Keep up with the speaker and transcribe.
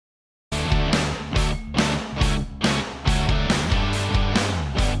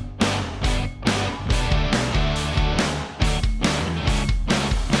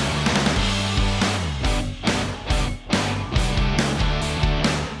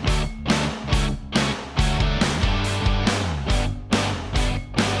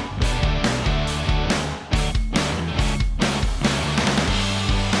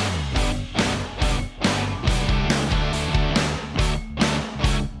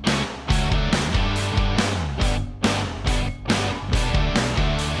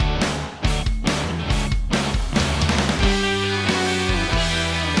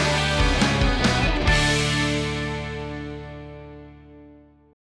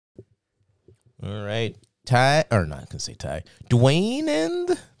All right. Not gonna say Ty. Dwayne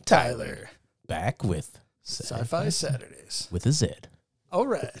and Tyler back with Sci-Fi Saturdays with a Z. All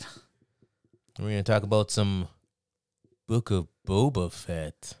right. We're gonna talk about some Book of Boba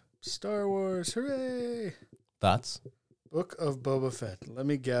Fett. Star Wars, hooray! Thoughts? Book of Boba Fett. Let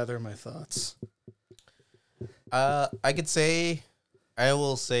me gather my thoughts. I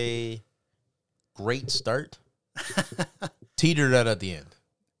will say, great start. Teetered out at the end.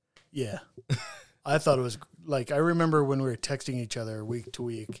 Yeah. I thought it was, I remember when we were texting each other week to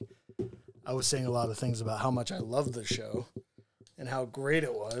week, I was saying a lot of things about how much I loved the show and how great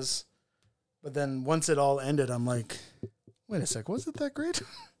it was. But then once it all ended, I'm like, wait a sec, was it that great?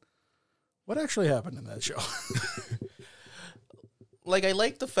 What actually happened in that show? I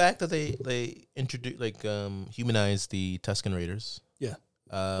like the fact that they introduced, humanized the Tusken Raiders. Yeah.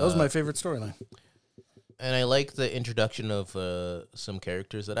 That was my favorite storyline. And I like the introduction of some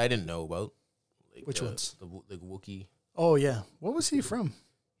characters that I didn't know about. Which ones? The Wookiee. Oh, yeah. What was he from?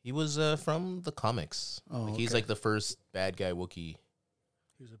 He was from the comics. Oh, He's the first bad guy Wookiee.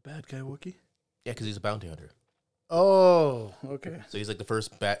 He was a bad guy Wookiee? Yeah, because he's a bounty hunter. Oh, okay. So he's the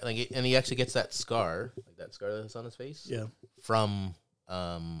first bad, and he actually gets that scar, that scar that's on his face. Yeah. From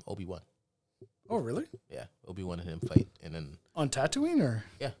Obi-Wan. Oh, really? Yeah, Obi-Wan and him fight, and then on Tatooine, or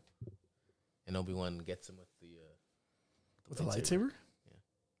yeah, and Obi-Wan gets him with the lightsaber. Yeah.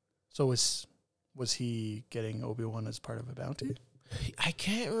 So was he getting Obi-Wan as part of a bounty? I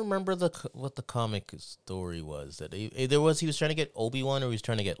can't remember what the comic story was. That he was trying to get Obi-Wan or he was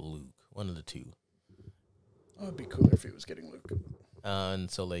trying to get Luke. One of the two. Oh, it'd be cooler if he was getting Luke. And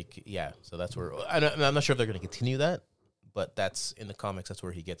so so that's where I'm not sure if they're going to continue that, but that's in the comics. That's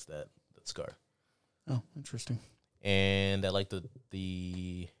where he gets that scar. Oh, interesting. And I like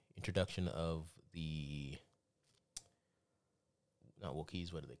the introduction of not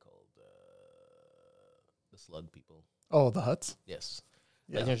Wookiees. What are they called? The slug people. Oh, the Hutts? Yes.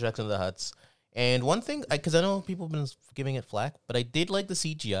 Yeah. Like the introduction of the Hutts. And one thing, because I know people have been giving it flack, but I did like the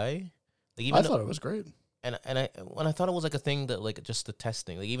CGI. I thought it was great. And I thought it was a thing that just the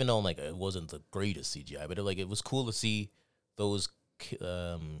testing, even though it wasn't the greatest CGI, but it was cool to see those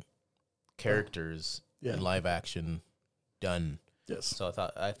characters in live action done. Yes. So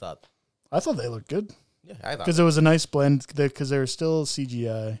I thought they looked good. Yeah, I thought because it was a nice blend. Because they were still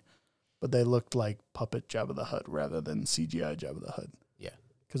CGI, but they looked like puppet Jabba the Hutt rather than CGI Jabba the Hutt. Yeah,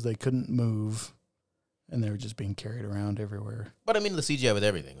 because they couldn't move, and they were just being carried around everywhere. But I mean the CGI with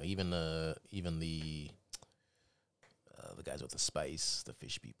everything, even the guys with the spice, the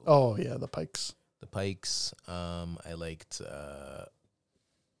fish people. Oh yeah, the pikes. The pikes. I liked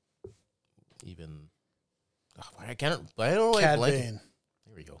even. I don't know. Cad Bane.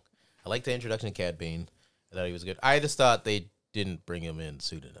 Here we go. I like the introduction of Cad Bane. I thought he was good. I just thought they didn't bring him in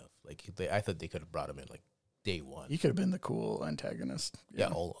soon enough. I thought they could have brought him in day one. He could have been the cool antagonist. Yeah,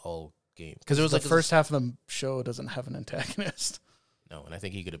 all game, because it was the first half of the show doesn't have an antagonist. No, and I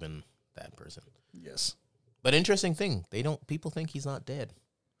think he could have been that person. Yes. But interesting thing, people think he's not dead,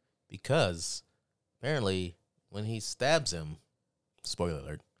 because apparently when he stabs him, spoiler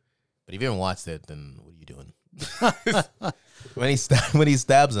alert, but if you haven't watched it, then what are you doing? when he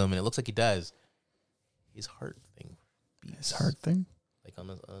stabs him and it looks like he dies, his heart thing beats. His heart thing? On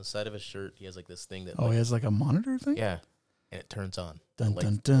the side of his shirt, he has this thing that. Oh, he has a monitor thing? Yeah. And it turns on. Dun, the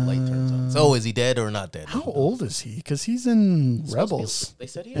dun, dun. light turns on. So is he dead or not dead? How old is he? Because he's in Rebels. They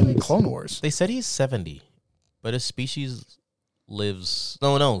said in Clone Wars. They said he's 70, but his species lives.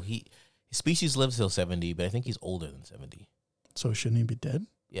 No, his species lives till 70, but I think he's older than 70. So shouldn't he be dead?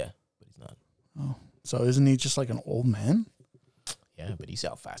 Yeah, but he's not. Oh, so isn't he just like an old man? Yeah, but he's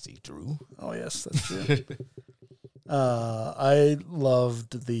how fast he drew. Oh yes, that's true. I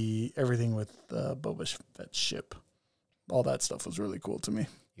loved everything with Boba Fett's ship. All that stuff was really cool to me.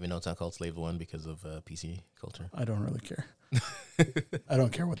 Even though it's not called Slave One because of PC culture. I don't really care. I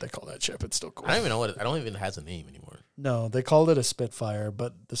don't care what they call that ship. It's still cool. I don't even know I don't even has a name anymore. No, they called it a Spitfire,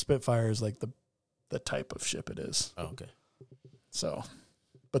 but the Spitfire is the type of ship it is. Oh, okay. So,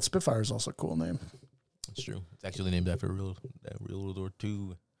 but Spitfire is also a cool name. It's true. It's actually named after World War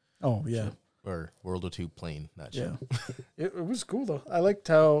II. Oh yeah. Ship. Or World War II plane, not ship. Yeah. it was cool though. I liked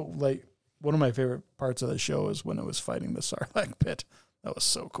how one of my favorite parts of the show is when it was fighting the Sarlacc pit. That was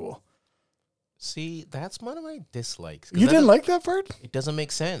so cool. See, that's one of my dislikes. You didn't like that part? It doesn't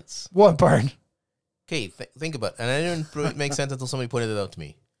make sense. What part? Okay, think about it. And it didn't make sense until somebody pointed it out to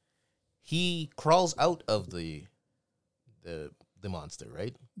me. He crawls out of the monster,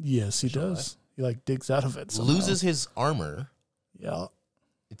 right? Yes, he does. He digs out of it somehow. Loses his armor. Yeah.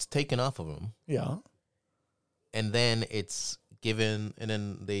 It's taken off of him. Yeah. And then it's given, and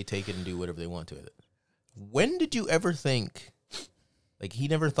then they take it and do whatever they want to it. When did you ever think, like, he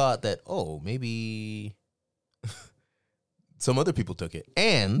never thought that, oh, maybe some other people took it?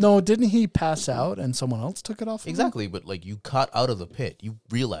 And No, didn't he pass out and someone else took it off? exactly, but like you caught out of the pit, you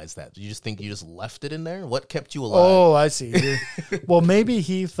realize that. You just think you just left it in there. What kept you alive? Oh, I see. Well, maybe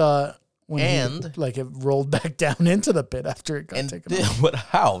he thought when And- like it rolled back down into the pit after it got and taken off. but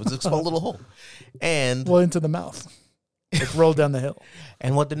how? It's a small little hole. And Well, into the mouth. Like rolled down the hill.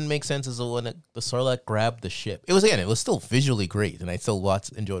 and what didn't make sense is when the Sarlacc grabbed the ship. It was still visually great, and I still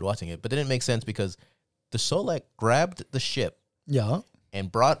enjoyed watching it. But it didn't make sense because the Sarlacc grabbed the ship Yeah. and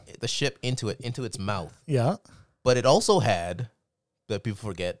brought the ship into its mouth. Yeah. But it also had, that people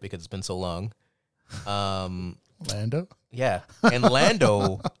forget because it's been so long. Lando. Yeah, and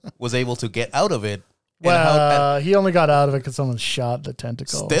Lando was able to get out of it. And He only got out of it because someone shot the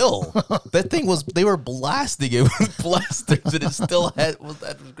tentacle. still, that thing they were blasting it with blasters, and it still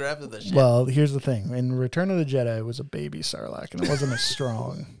was grabbing the ship. Well, here's the thing. In Return of the Jedi, it was a baby Sarlacc, and it wasn't as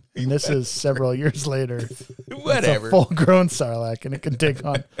strong. And this is several years later. Whatever. It's a full-grown Sarlacc, and it can take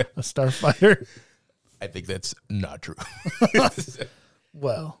on a starfighter. I think that's not true.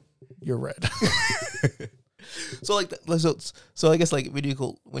 Well, you're right. So like, so I guess like when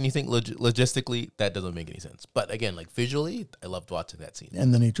you think logistically, that doesn't make any sense. But again, like visually, I loved watching that scene.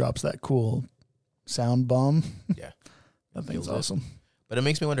 And then he drops that cool sound bomb. Yeah, That thing's Feels it. awesome. but it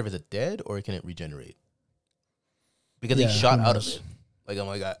makes me wonder if it's dead or can it regenerate? Because Yeah, he shot who out of knows? it. Like, oh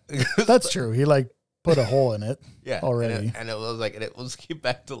my god, That's true. He like put a hole in it. yeah, already. and it was like, and it was came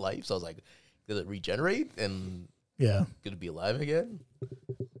back to life. So I was like, does it regenerate and Yeah. could it be alive again?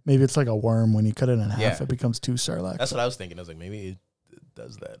 Maybe it's like a worm. When you cut it in half, Yeah. it becomes two Sarlaccs. That's what I was thinking. I was like, maybe it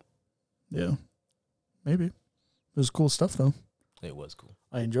does that. Yeah. Maybe. It was cool stuff, though. It was cool.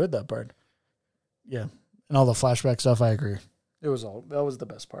 I enjoyed that part. Yeah. And all the flashback stuff, I agree. That was the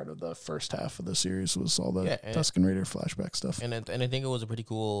best part of the first half of the series, was all the Tusken Raider flashback stuff. And I think it was a pretty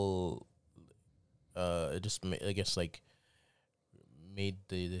cool. It just I guess like made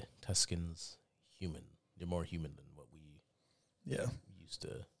the Tuskens human. They're more human than what we Yeah. used to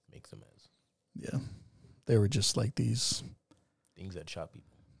make them as. Yeah. They were just like these Things that shot people.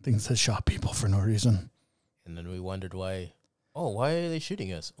 things that shot people for no reason. And then we wondered why. Oh, why are they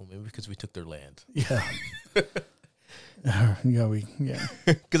shooting us? Oh, maybe because we took their land. Yeah. yeah.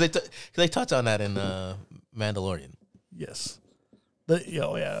 Because they touch on that in Mandalorian. Yes.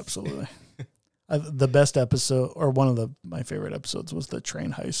 Yeah, absolutely. The best episode, or one of my favorite episodes, was the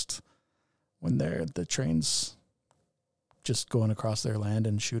train heist, when the train's just going across their land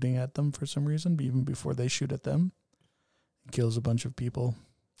and shooting at them for some reason, even before they shoot at them. It kills a bunch of people,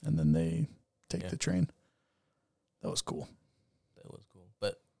 and then they take the train. That was cool. That was cool.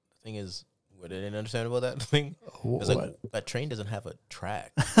 But the thing is, what I didn't understand about that thing is like that train doesn't have a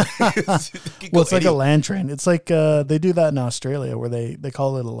track. Well, it's like a land train. It's like they do that in Australia, where they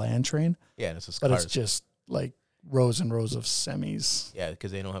call it a land train. Yeah, and it's just But cars. it's just like rows and rows of semis. Yeah,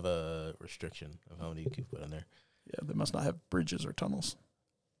 because they don't have a restriction of how many you can put in there. Yeah, they must not have bridges or tunnels.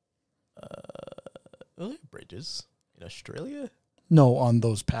 Well, they have bridges in Australia. No, on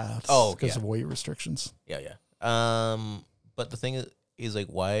those paths. Oh, because yeah. of weight restrictions. Yeah. But the thing is like,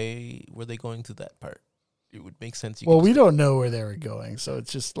 why were they going to that part? It would make sense. Well, we don't know where they were going, so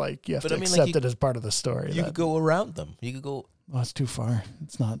it's just like you have But to I mean, like, accept you- it as part of the story. You could go around them. You could go. Well, it's too far.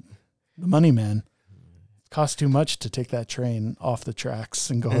 It's not the money, man. It costs too much to take that train off the tracks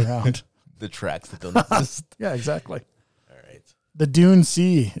and go around. The tracks that don't exist. Yeah, exactly. All right. The Dune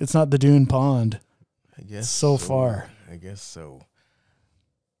Sea. It's not the Dune Pond. I guess It's so far. I guess so.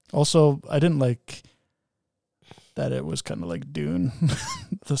 Also, I didn't like that it was kind of like Dune.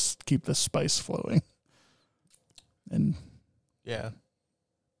 Just keep the spice flowing. And Yeah.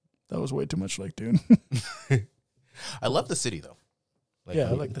 that was way too much like Dune. I love the city though. Like, Yeah,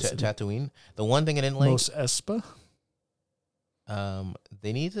 I like the city. Tatooine. The one thing I didn't like, Mos Espa.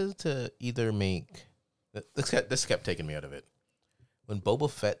 they needed to either make this kept taking me out of it. When Boba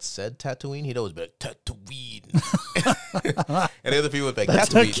Fett said Tatooine, he'd always be like Tatooine, and the other people would be like That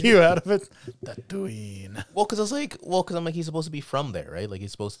took Tatooine. you out of it. Tatooine. Well, because I was like, I'm like, he's supposed to be from there, right? Like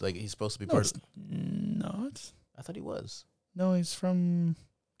he's supposed to be No, part. it's, no, it's I thought he was. no. He's from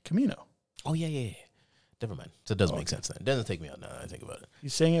Camino. Oh yeah. Never mind. So it does make Okay. sense then. It doesn't take me out now that I think about it.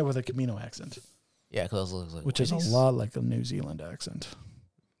 He's saying it with a Camino accent, Yeah, because I was like, which why is a he's- lot like a New Zealand accent.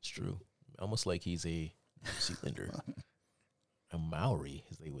 It's true. Almost like he's a New Zealander, a Maori,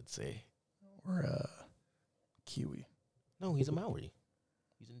 as they would say. Or Kiwi. No, he's a Maori.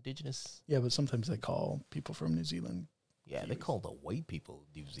 He's indigenous. Yeah, but sometimes they call people from New Zealand. Yeah, they Kiwis. call the white people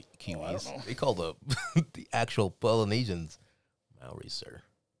Oh, I don't Kiwis. know. They call the the actual Polynesians Maori, sir.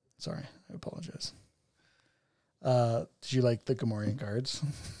 Sorry, I apologize. Did you like the Gamorrean guards?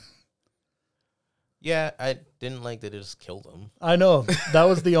 Yeah, I didn't like that it just killed them. I know. That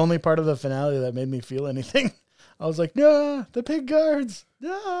was the only part of the finale that made me feel anything. I was like, no, the pig guards.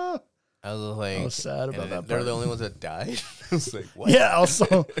 No. I was like, I was sad about that they're part. the only ones that died. I was like, what? Yeah,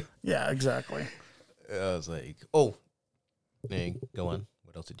 also. Yeah, exactly. I was like, oh. Hey, go on.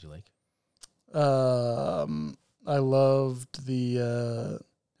 What else did you like? I loved the.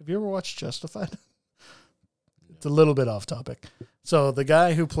 Have you ever watched Justified? It's a little bit off topic. So the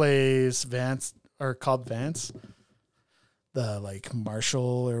guy who plays Vance or Cobb Vance, the like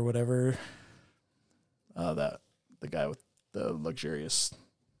Marshall or whatever, the guy with the luxurious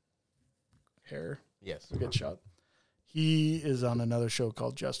hair, Yes. good shot. He is on another show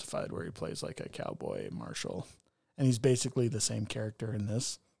called Justified where he plays like a cowboy marshal, and he's basically the same character in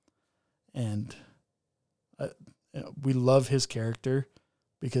this. And we love his character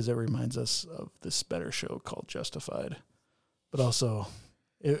because it reminds us of this better show called Justified. But also,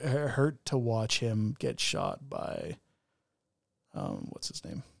 it hurt to watch him get shot by, what's his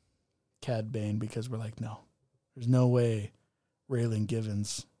name? Cad Bane, because we're like, no, there's no way Raylan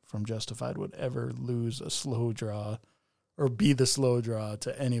Givens from Justified would ever lose a slow draw or be the slow draw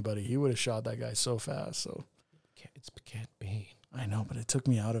to anybody. He would have shot that guy so fast. So It's Cad Bane. I know, but it took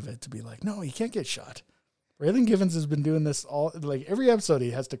me out of it to be like, no, he can't get shot. Raylan Givens has been doing this all, like every episode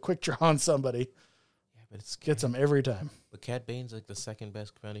he has to quick draw on somebody. Yeah, but it's Gets him every time. But Cad Bane's like the second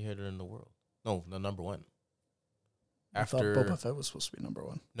best bounty hunter in the world. No, the number one. I thought Boba Fett was supposed to be number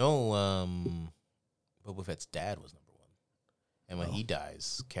one. No, Boba Fett's dad was number one. And when he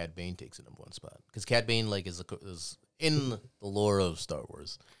dies, Cad Bane takes the number one spot. Because Cad Bane, like, is in the lore of Star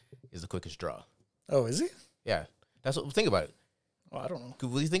Wars, is the quickest draw. Oh, is he? Yeah. That's what, think about it. Oh, I don't know.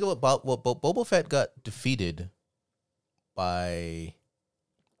 When you think about what Boba Fett got defeated by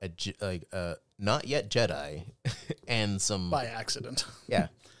a not yet Jedi and some By accident. Yeah.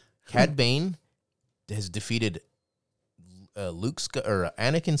 Cad Bane has defeated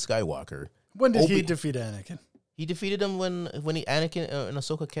Anakin Skywalker. When did he defeat Anakin? He defeated him when Anakin and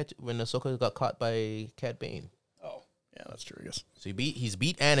Ahsoka got caught by Cad Bane. Oh, yeah, that's true, I guess. So he's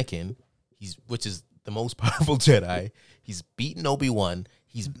beat Anakin, which is the most powerful Jedi. He's beaten Obi-Wan.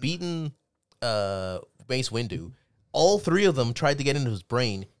 He's beaten Mace Windu. All three of them tried to get into his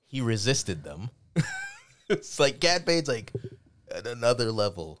brain. He resisted them. It's like Cad Bane's like at another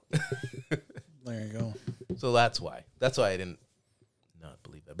level. There you go. So that's why. That's why I didn't not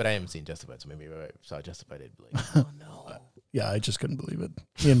believe that. But I haven't seen Justified, so maybe if I saw Justified, I'd be like, oh no. Yeah, I just couldn't believe it.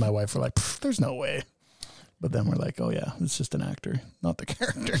 Me and my wife were like, there's no way. But then we're like, oh yeah, it's just an actor, not the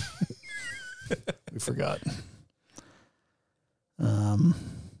character. We forgot.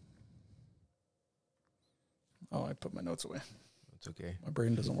 Oh, I put my notes away. It's okay. My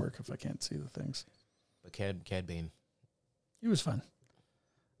brain doesn't work if I can't see the things. But Cad Bane. He was fun.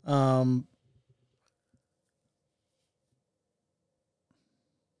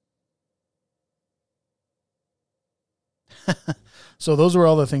 So those were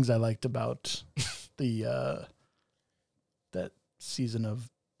all the things I liked about the that season of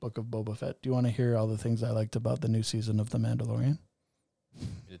Book of Boba Fett. Do you want to hear all the things I liked about the new season of The Mandalorian?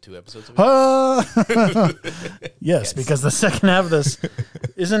 The 2 episodes of it? Yes, because the second half of this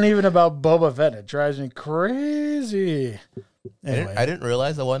isn't even about Boba Fett. It drives me crazy. Anyway. I didn't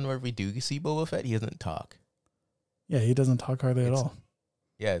realize the one where we do see Boba Fett, he doesn't talk. Yeah, he doesn't talk hardly at all.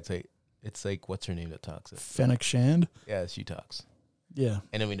 Yeah, it's like what's her name that talks? Fennec Shand? Yeah, she talks. Yeah.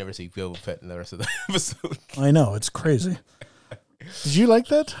 And then we never see Boba Fett in the rest of the episode. I know, it's crazy. Did you like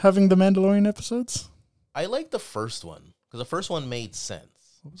that, having the Mandalorian episodes? I like the first one, because the first one made sense.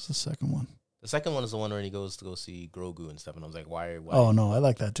 What was the second one? The second one is the one where he goes to go see Grogu and stuff, and I was like, why? Oh, no, I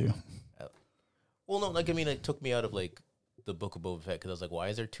like that too. Well, no, like, I mean, it took me out of, like, the Book of Boba Fett, because I was like, why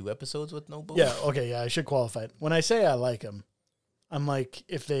is there 2 episodes with no Boba? Yeah, okay, yeah, I should qualify it. When I say I like them, I'm like,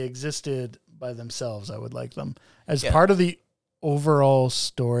 if they existed by themselves, I would like them. As part of the overall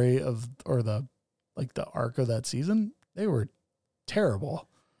story of, or the arc of that season, they were terrible.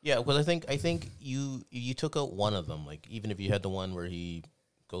 Yeah, because I think you took out one of them. Like, even if you had the one where he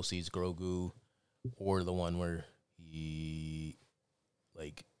goes sees Grogu, or the one where he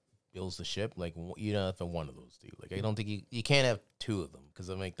like builds the ship, like you don't have to one of those two. Like, I don't think you can't have 2 of them, because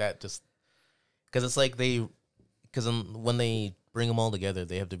I'm like that just because it's like when they bring them all together,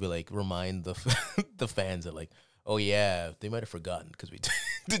 they have to be like remind the the fans that like, oh yeah, they might have forgotten because we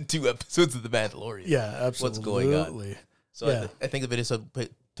did 2 episodes of The Mandalorian. Yeah, absolutely. What's going on? So yeah. I think if it just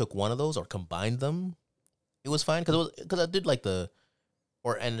took one of those or combined them, it was fine because I did like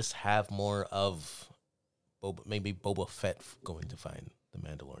and just have more of Boba Fett going to find the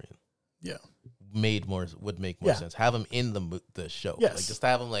Mandalorian. Yeah. Would make more sense. Have him in the show. Yes. Like just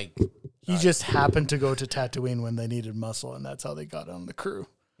have him like he just happened to go to Tatooine when they needed muscle, and that's how they got on the crew.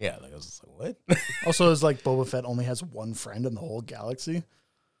 Yeah, like I was just like, what? Also, it's like Boba Fett only has one friend in the whole galaxy,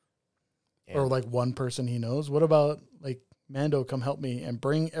 or like one person he knows. What about like Mando? Come help me and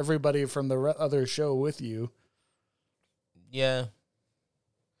bring everybody from the other show with you. Yeah.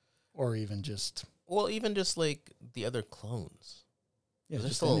 Or even just like the other clones. Yeah, they're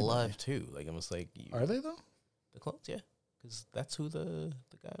just still anybody. alive too. Like I'm just like, Are they though? the clones? Yeah, because that's who the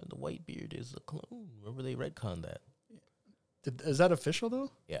guy with the white beard is. A clone. Remember they retconned that. Is that official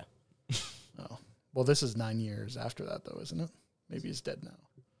though? Yeah. Oh, well, this is 9 years after that though, isn't it? Maybe he's dead now.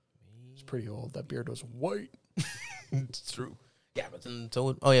 He's pretty old. That beard was white. It's true. Yeah, but then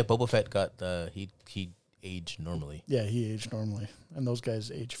Boba Fett got he aged normally. Yeah, he aged normally, and those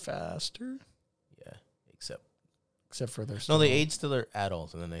guys age faster. Yeah, except for their they age till they're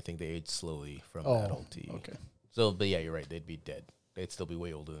adults, and then I think they age slowly from adult to okay. So, but yeah, you're right. They'd be dead. They'd still be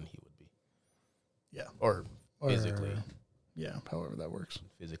way older than he would be. Yeah, or physically. Yeah, however that works.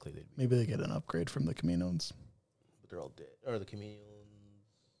 Physically, they'd be. Maybe they get an upgrade from the Caminos. But they're all dead. Or the Caminos.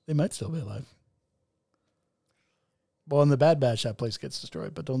 They might still be alive. Well, in the Bad Batch, that place gets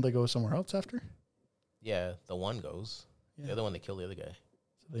destroyed, but don't they go somewhere else after? Yeah, the one goes. Yeah. The other one, they kill the other guy.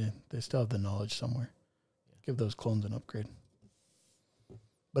 So they still have the knowledge somewhere. Yeah. Give those clones an upgrade.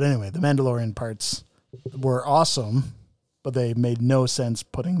 But anyway, the Mandalorian parts were awesome, but they made no sense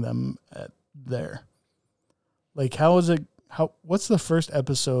putting them there. Like, what's the first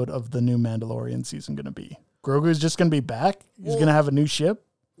episode of the new Mandalorian season going to be? Grogu's just going to be back? He's going to have a new ship?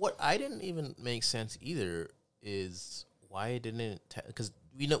 What I didn't even make sense either is why didn't it... Because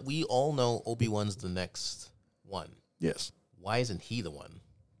we all know Obi-Wan's the next one. Yes. Why isn't he the one?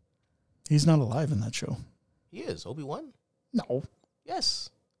 He's not alive in that show. He is. Obi-Wan? No. Yes.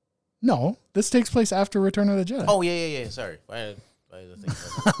 No. This takes place after Return of the Jedi. Oh, yeah. Sorry. Why the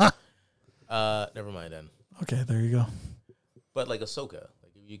thing? Never mind then. Okay, there you go. But like Ahsoka,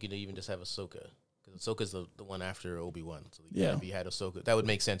 like you could even just have Ahsoka, because Ahsoka's the one after Obi-Wan. So if you had Ahsoka, that would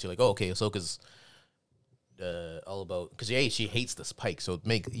make sense. You're like, oh, okay, Ahsoka's all about, because she hates the Pike, so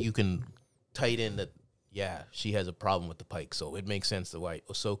you can tie it in that she has a problem with the Pike, so it makes sense that why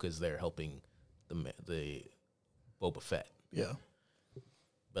Ahsoka's there helping the Boba Fett. Yeah,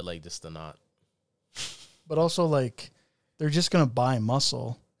 but like just not. But also like they're just gonna buy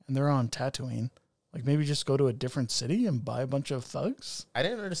muscle, and they're on Tatooine. Like, maybe just go to a different city and buy a bunch of thugs? I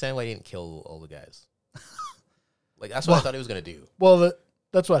didn't understand why he didn't kill all the guys. Like, that's what I thought he was going to do. Well,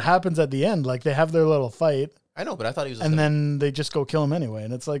 that's what happens at the end. Like, they have their little fight. I know, but I thought he was just and then they just go kill him anyway.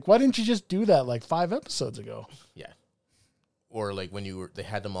 And it's like, why didn't you just do that like 5 episodes ago? Yeah. Or like when they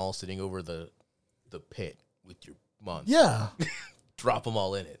had them all sitting over the pit with your monster. Yeah. Drop them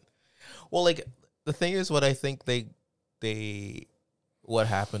all in it. Well, like, the thing is, what I think what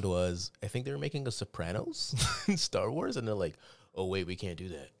happened was, I think they were making a Sopranos in Star Wars, and they're like, oh, wait, we can't do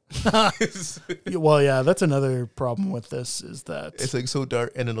that. Well, yeah, that's another problem with this, is that it's like so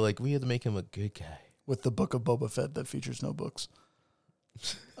dark, and then they're like, we have to make him a good guy. With the book of Boba Fett that features no books.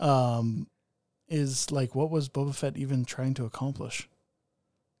 Is like, what was Boba Fett even trying to accomplish?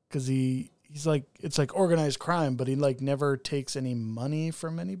 Because he's like, it's like organized crime, but he like never takes any money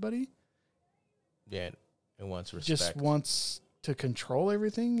from anybody. Yeah, and wants respect. Just wants to control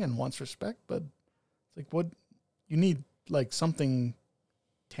everything and wants respect, but it's like, what you need, like something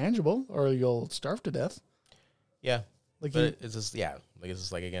tangible, or you'll starve to death. Yeah, like but it's just it's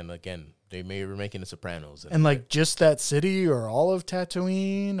just like again they were making the Sopranos, and like just that city or all of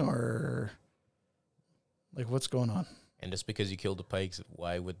Tatooine, or like what's going on? And just because you killed the Pikes,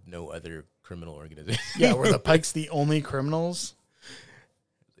 why would no other criminal organization? Yeah, were the Pikes the only criminals?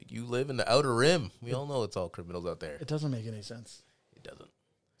 You live in the Outer Rim. We all know it's all criminals out there. It doesn't make any sense. It doesn't.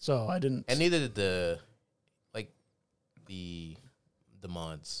 So I didn't. And neither did the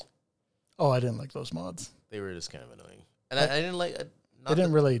mods. Oh, I didn't like those mods. They were just kind of annoying. And I didn't like... They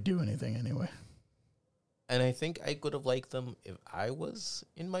didn't really do anything anyway. And I think I could have liked them if I was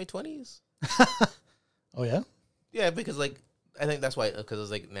in my 20s. Oh, yeah? Yeah, because like, I think that's why, because I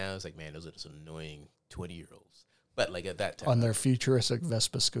was like, now it's like, man, those are just annoying 20-year-olds. But like at that time, on their futuristic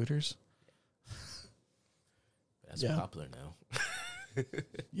Vespa scooters. That's popular now.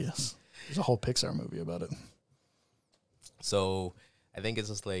 Yes, there's a whole Pixar movie about it. So I think it's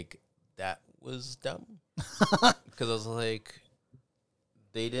just like that was dumb, because I was like,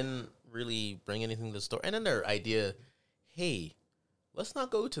 they didn't really bring anything to the story. And then their idea, hey, let's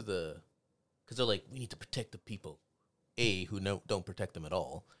not go to because they're like, we need to protect the people, who don't protect them at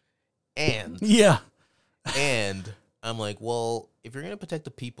all, and yeah. And I'm like, well, if you're gonna protect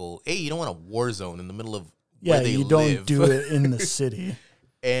the people, you don't want a war zone in the middle of Yeah, where they you live. don't do it in the city.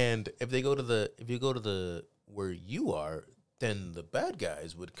 And if you go to the where you are, then the bad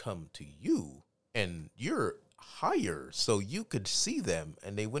guys would come to you, and you're higher, so you could see them,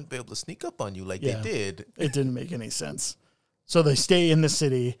 and they wouldn't be able to sneak up on you like they did. It didn't make any sense. So they stay in the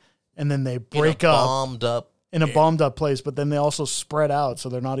city, and then they break up in a bombed up place, but then they also spread out, so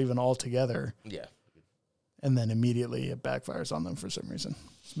they're not even all together. Yeah. And then immediately it backfires on them for some reason.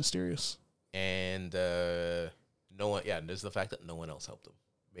 It's mysterious. And no one. Yeah, and there's the fact that no one else helped them.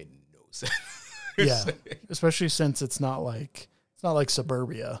 Made no sense. Yeah, especially since it's not like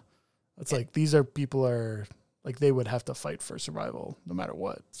suburbia. It's like these are people are like they would have to fight for survival no matter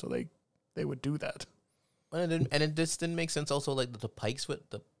what. So they would do that. And it just didn't make sense. Also, like the Pikes,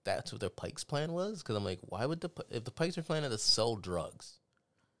 that's what their Pikes plan was. Because I'm like, why would if the Pikes are planning to sell drugs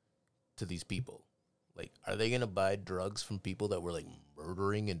to these people, like, are they gonna buy drugs from people that were like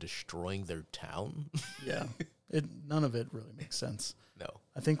murdering and destroying their town? Yeah, none of it really makes sense. No,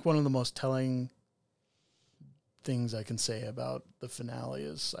 I think one of the most telling things I can say about the finale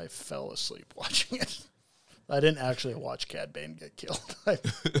is I fell asleep watching it. I didn't actually watch Cad Bane get killed. I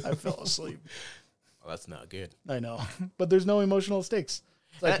fell asleep. Well, that's not good. I know, but there's no emotional stakes.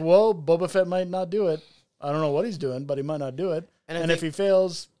 It's like, well, Boba Fett might not do it. I don't know what he's doing, but he might not do it. And if he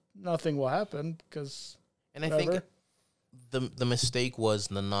fails, nothing will happen because. And I think the mistake was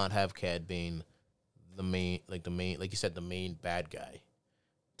to not have Cad Bane, like you said, the main bad guy,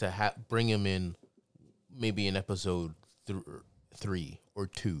 to bring him in, maybe in episode 3 or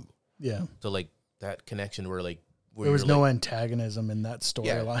 2. Yeah. So like that connection where there was no antagonism in that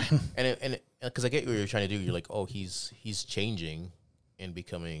storyline. Yeah. And because I get what you're trying to do, you're like, oh, he's changing and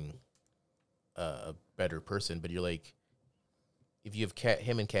becoming a better person, but you're like, if you have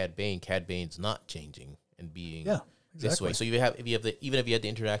him and Cad Bane's not changing and being this way. So even if you had the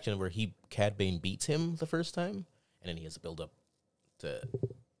interaction where Cad Bane beats him the first time, and then he has to build up to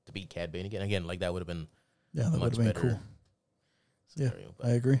beat Cad Bane again, like that would have been that would have been cool. Scenario,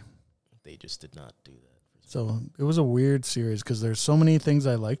 I agree. They just did not do that. So it was a weird series because there's so many things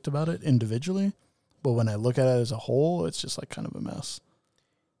I liked about it individually, but when I look at it as a whole, it's just like kind of a mess.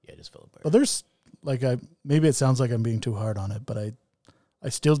 Yeah, it just fell apart. But there's maybe it sounds like I'm being too hard on it, but I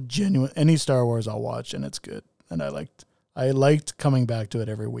still any Star Wars I'll watch and it's good, and I liked coming back to it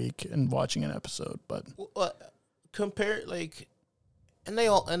every week and watching an episode. But compare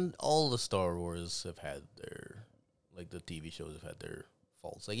all the Star Wars have had their, like, the TV shows have had their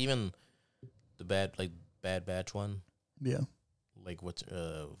faults. Like even the Bad Batch one. Yeah. Like what's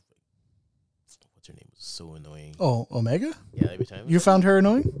her name was so annoying. Oh, Omega? Yeah, every time. You found her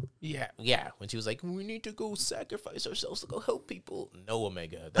annoying? Yeah. When she was like, we need to go sacrifice ourselves to go help people. No,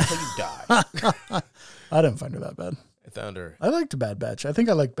 Omega. That's how you die. I didn't find her that bad. I found her. I liked Bad Batch. I think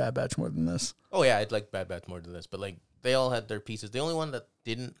I liked Bad Batch more than this. Oh yeah, I'd like Bad Batch more than this, but like they all had their pieces. The only one that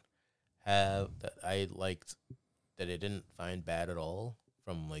didn't have that I liked that I didn't find bad at all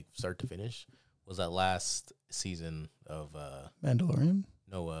from like start to finish was that last season of Mandalorian?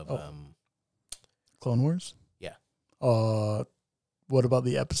 No, Clone Wars? Yeah. What about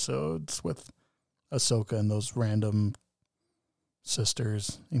the episodes with Ahsoka and those random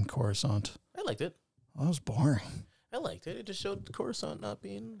sisters in Coruscant? I liked it. Oh, that was boring. I liked it. It just showed Coruscant not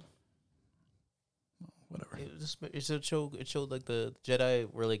being whatever. It showed like the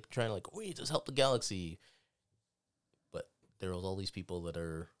Jedi were like trying to like, we just help the galaxy, but there was all these people that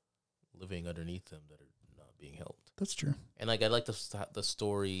are living underneath them that are not being helped. That's true. And like I like the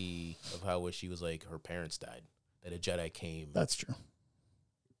story of how she was like her parents died, that a Jedi came. That's true.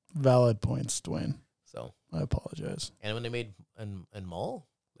 Valid points, Dwayne. So I apologize. And when they made and Maul,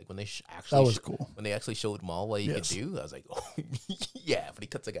 like when they actually that was cool. When they actually showed Maul what he could do, I was like, oh yeah. But he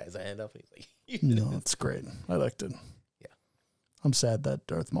cuts the guy's hand off, and he's like, no, it's great. I liked it. Yeah. I'm sad that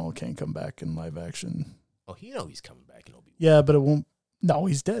Darth Maul can't come back in live action. Oh, he's coming back in Obi-Wan. Yeah, but it won't. No,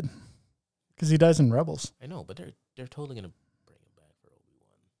 he's dead because he dies in Rebels. I know, but they're totally gonna bring him back for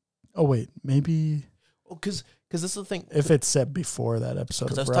Obi-Wan. Oh wait, maybe. Oh, because this is the thing. If it's set before that episode,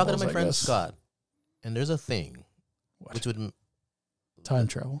 because I was talking to my friend Scott, and there's a thing, which would time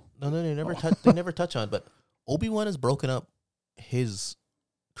travel. No, they never they never touch on. But Obi-Wan has broken up his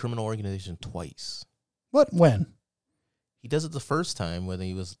criminal organization twice. What? When? He does it the first time when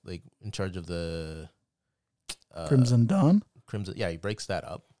he was like in charge of the Crimson Dawn. Yeah, he breaks that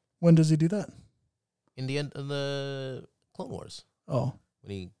up. When does he do that? In the end of the Clone Wars. Oh,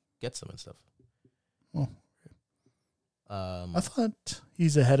 when he gets them and stuff. Oh, I thought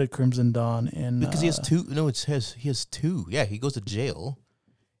he's ahead of Crimson Dawn in because he has two. No, he has two. Yeah, he goes to jail,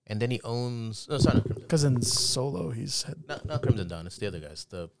 and then he owns. No, sorry, not Crimson. Because in Solo, he's had. Not Crimson Dawn. It's the other guys.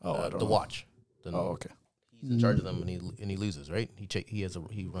 The I don't the know. Watch. Okay. He's in charge of them, and he loses. Right?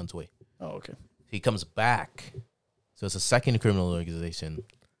 He runs away. Oh, okay. He comes back. So it's a second criminal organization.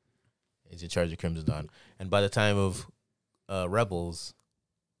 He's in charge of Crimson Dawn, and by the time of Rebels,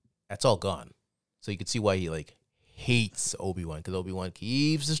 that's all gone. So you can see why he like hates Obi-Wan, because Obi-Wan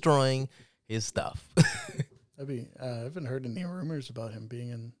keeps destroying his stuff. I haven't heard any rumors about him being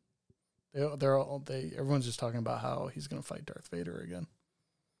in. Everyone's just talking about how he's going to fight Darth Vader again.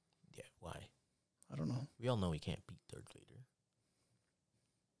 Yeah, why? I don't know. We all know he can't beat Darth Vader.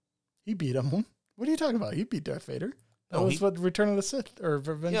 He beat him. What are you talking about? He beat Darth Vader. That No, was what Return of the Sith or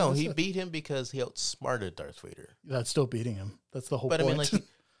Revenge of the he Sith. beat him because he outsmarted Darth Vader. That's still beating him. That's the whole But point. I mean,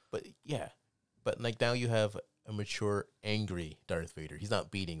 like, but like now you have a mature, angry Darth Vader. He's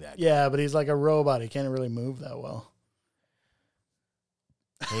not beating that. Yeah, but he's like a robot. He can't really move that well.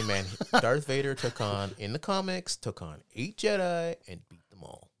 Hey man, Darth Vader in the comics, took on 8 Jedi and beat them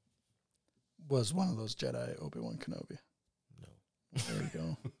all. Was one of those Jedi Obi-Wan Kenobi. No. There you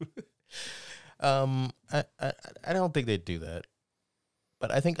go. I don't think they'd do that.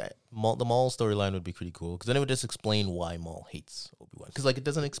 But I think the Maul storyline would be pretty cool, because then it would just explain why Maul hates Obi-Wan. Because like it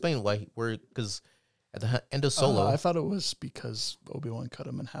doesn't explain why because at the end of Solo, I thought it was because Obi-Wan cut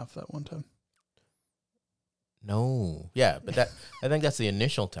him in half that one time. No, yeah, but I think that's the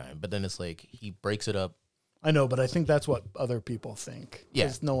initial time. But then it's like he breaks it up. I know, but I think that's what other people think. Yeah.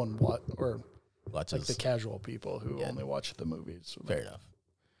 Because no one Watches like the casual people who Yeah. only watch the movies. Fair enough.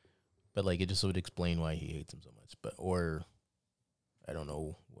 But like it just would explain why he hates him so much. Or I don't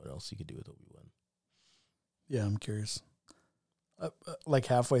know what else you could do with Obi-Wan. Yeah, I'm curious. Like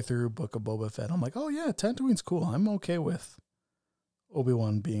halfway through Book of Boba Fett, I'm like, oh yeah, Tatooine's cool. I'm okay with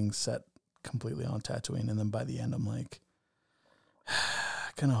Obi-Wan being set completely on Tatooine. And then by the end, I'm like,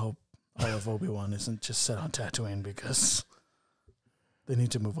 I kind of hope all of Obi-Wan isn't just set on Tatooine, because they need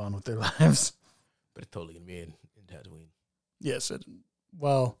to move on with their lives. But it's totally going to be in Tatooine. Yes, yeah.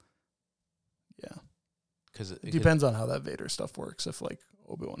 Because It depends on how that Vader stuff works. If like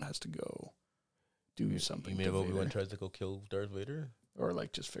Obi-Wan has to go do something, You mean to if Obi-Wan Vader, tries to go kill Darth Vader? or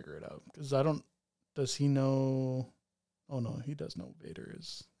like just figure it out. Because I don't. Does he know? Oh no, he does know Vader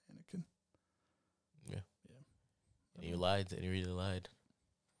is Anakin. Yeah. Yeah. And he lied. And he really lied.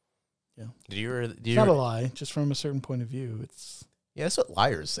 Yeah. Did you ever? It's not a lie, just from a certain point of view. It's Yeah, that's what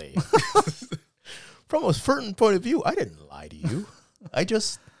liars say. From a certain point of view, I didn't lie to you. I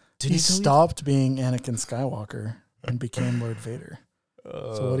just didn't. he stopped being Anakin Skywalker and became Lord Vader.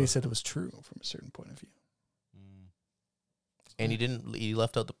 So what he said was true from a certain point of view. And he didn't. He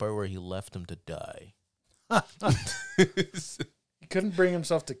left out the part where he left him to die. He couldn't bring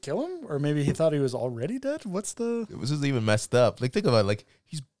himself to kill him, or maybe he thought he was already dead. What's the? It was just even messed up. Like think about it, like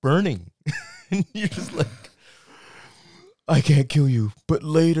he's burning, and you're just like, I can't kill you, but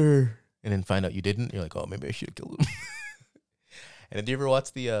later, and then find out you didn't. You're like, oh, maybe I should have killed him. And did you ever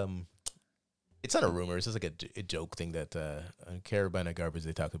watch the? It's not a rumor. It's just like a joke thing that on Carabana Garbage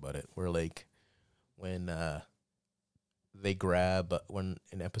they talk about it. Where like when they grab when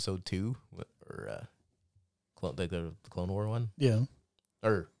in episode 2 or the Clone War one. Yeah.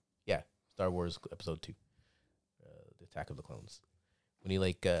 Star Wars episode 2, the Attack of the Clones. When he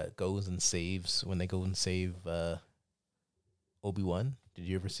like goes and saves, when they go and save Obi-Wan. Did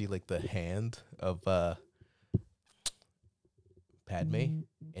you ever see like the hand of Padme and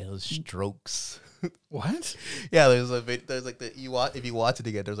those strokes? What? Yeah, there's like if you watch it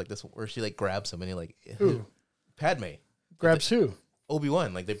again, there's like this where she like grabs him and he like Who? Padme Grabs who?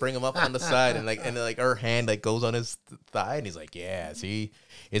 Obi-Wan, like they bring him up on the side and like her hand like goes on his thigh and he's like, yeah, see,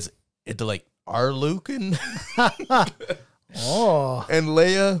 is it like are Luke and Oh, and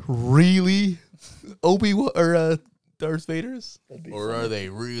Leia really Obi-Wan or Darth Vader's, or are they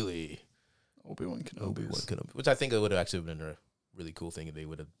really Obi-Wan Kenobi. Obi-Wan Kenobi? Which I think it would have actually been a really cool thing if they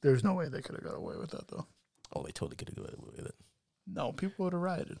would have. There's no way they could have got away with that, though. Oh, they totally could have got away with it. No, people would have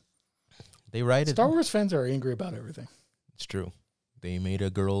rioted. They rioted. Star Wars fans are angry about everything. It's true. They made a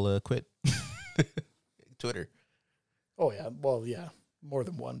girl quit Twitter. Oh yeah, well yeah, more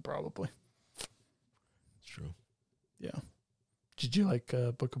than one probably. It's true. Yeah. Did you like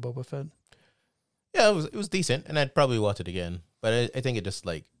Book of Boba Fett? Yeah, it was decent, and I'd probably watch it again. But I think it just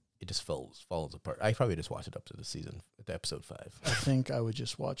falls apart. I probably just watch it up to the season, to episode 5. I think I would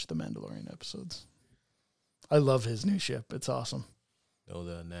just watch the Mandalorian episodes. I love his new ship. It's awesome. Oh,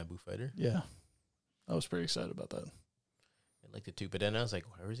 the Naboo fighter. Yeah, I was pretty excited about that. I liked it too, but then I was like,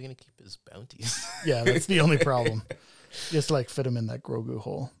 where is he going to keep his bounties? Yeah, that's the only problem. Just like fit him in that Grogu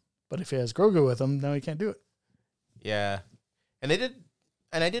hole. But if he has Grogu with him, now he can't do it. Yeah, and they did.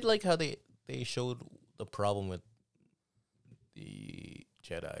 And I did like how they showed the problem with the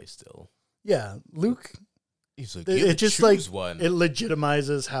Jedi still. Yeah, Luke. He's like, It just like one. it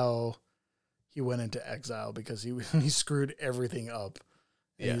legitimizes how he went into exile because he screwed everything up.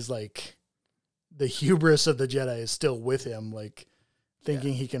 And he's like, the hubris of the Jedi is still with him, like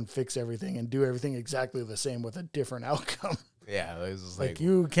thinking he can fix everything and do everything exactly the same with a different outcome. Yeah, it was Like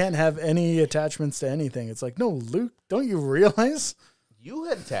you can't have any attachments to anything. It's like, no, Luke, don't you realize you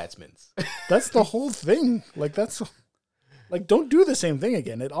had attachments? that's the whole thing? Like that's like, don't do the same thing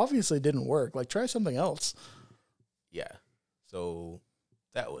again. It obviously didn't work. Like try something else. Yeah. So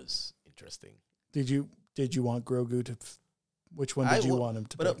that was interesting. Did you want Grogu to? Which one did you want him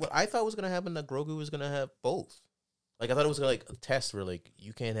to? But pick? what I thought was gonna happen, that Grogu was gonna have both. Like I thought it was gonna like a test where like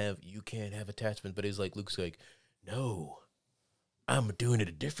you can't have attachment, but it's like Luke's like, no, I'm doing it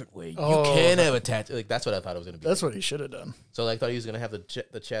a different way. You can have attachment. Like that's what I thought it was gonna be. That's what he should have done. So like, I thought he was gonna have the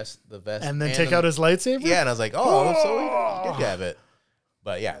chest, the vest, and then take out his lightsaber. Yeah, and I was like, oh, so he did have it.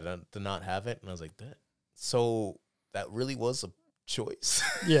 But yeah, to not have it, and I was like, that. So that really was a choice.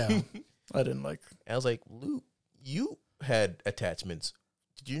 Yeah, I didn't like. And I was like, Luke, you had attachments.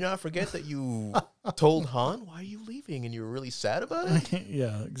 Did you not forget that you told Han, why are you leaving? And you were really sad about it?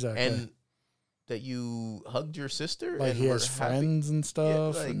 Yeah, exactly. And that you hugged your sister? Like and he has friends and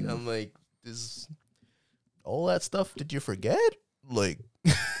stuff. Yeah, like, and I'm like, all that stuff, did you forget? Like,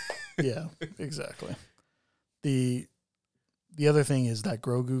 yeah, exactly. The other thing is that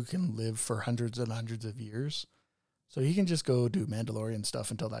Grogu can live for hundreds and hundreds of years. So he can just go do Mandalorian stuff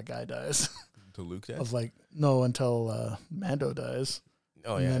until that guy dies. Until Luke dies? Until Mando dies.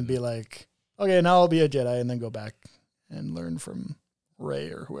 Oh, and yeah. then be like, okay, now I'll be a Jedi, and then go back and learn from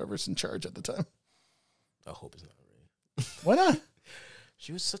Rey or whoever's in charge at the time. I hope it's not Rey. Why not?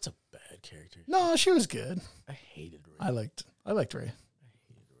 She was such a bad character. No, she was good. I hated Rey. I liked Rey. I hated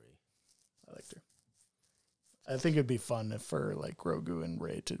Rey. I liked her. I think it'd be fun for like Grogu and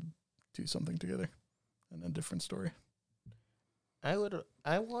Rey to do something together in a different story. I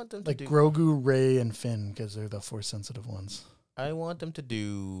want them to like do Grogu, Rey, and Finn because they're the Force sensitive ones. I want them to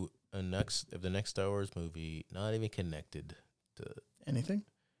do the next Star Wars movie, not even connected to anything.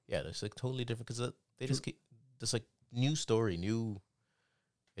 Yeah, it's like totally different because they just keep just like new story, new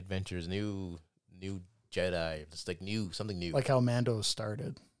adventures, new Jedi, just like something new. Like how Mando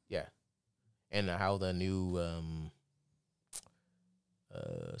started. Yeah, and how the new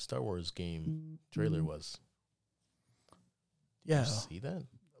Star Wars game trailer was. Yeah, did you see that?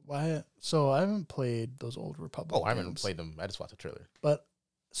 Why? So I haven't played those old Republic. Oh, I haven't played them. I just watched the trailer. But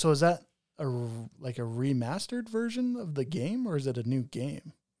so is that a remastered version of the game, or is it a new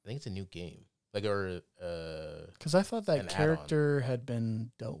game? I think it's a new game. Like because I thought that character had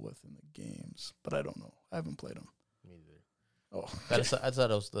been dealt with in the games, but I don't know. I haven't played them. Me neither. Oh, I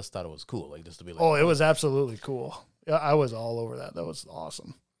thought it was cool. Like just to be like, oh, it was absolutely cool. Yeah, I was all over that. That was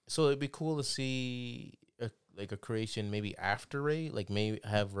awesome. So it'd be cool to see a creation maybe after Rey, like maybe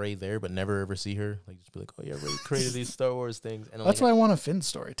have Rey there, but never ever see her. Like just be like, oh yeah, Rey created these Star Wars things. And that's why I want a Finn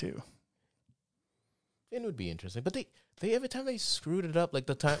story too. Finn would be interesting, but they every time they screwed it up, like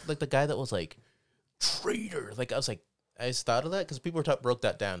the guy that was like traitor. Like I just thought of that because people broke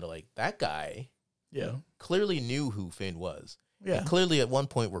that down to like that guy. Yeah, clearly knew who Finn was. Yeah, and clearly at one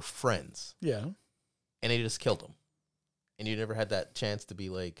point were friends. Yeah, and they just killed him, and you never had that chance to be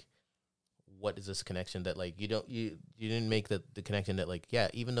like, what is this connection that like you didn't make the connection that like, yeah,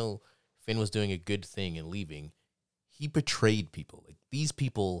 even though Finn was doing a good thing and leaving, he betrayed people. Like these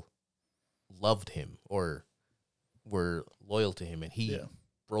people loved him or were loyal to him, and he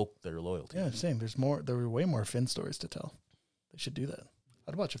broke their loyalty. Yeah, same. There were way more Finn stories to tell. They should do that.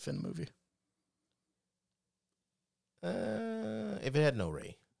 I'd watch a Finn movie. If it had no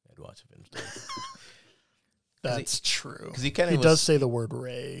Rey, I'd watch a Finn story. That's true. Because he does say the word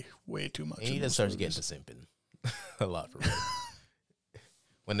Rey way too much. He just starts getting to simping a lot for Rey.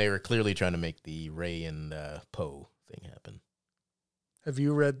 When they were clearly trying to make the Rey and Poe thing happen. Have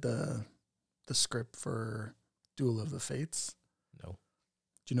you read the script for Duel of the Fates? No.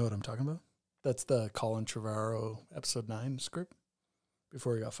 Do you know what I'm talking about? That's the Colin Trevorrow episode 9 script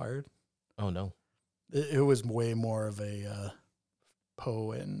before he got fired. Oh, no. It was way more of a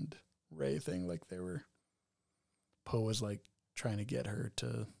Poe and Rey thing. Like Poe was like trying to get her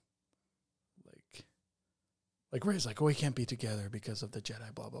to like Rey's like, oh, we can't be together because of the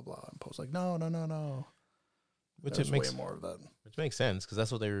Jedi, blah, blah, blah. And Poe's like, no. Which There's way more of that. Which makes sense because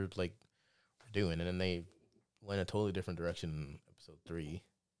that's what they were like doing. And then they went a totally different direction in episode 3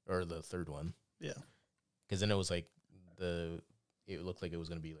 or the third one. Yeah. Because then it was like it looked like it was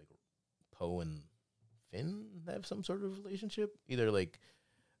going to be like Poe and Finn have some sort of relationship. Either like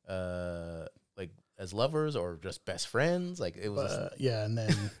like as lovers or just best friends. Like it was. Yeah, and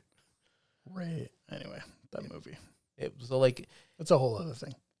then Ray. Anyway, that movie. It was so like it's a whole other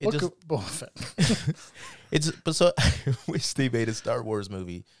thing. It just Boba Fett. It's but so I wish they made a Star Wars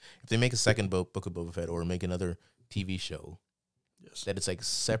movie. If they make a second Book of Boba Fett or make another TV show, yes, that it's like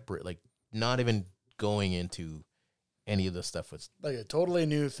separate, like not even going into any of the stuff. It's like a totally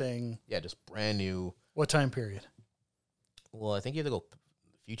new thing. Yeah, just brand new. What time period? Well, I think you have to go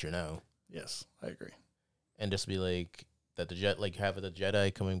future now. Yes, I agree. And just be like that have the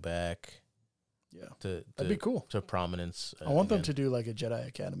Jedi coming back. Yeah, that'd be cool. To prominence. I want them to do like a Jedi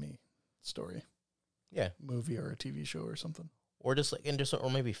Academy story. Yeah, movie or a TV show or something. Or just like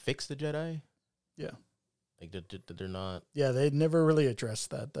or maybe fix the Jedi. Yeah, like they're not. Yeah, they never really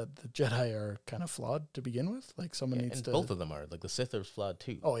addressed that the Jedi are kind of flawed to begin with. Like someone needs and to. Both of them are. Like the Sith are flawed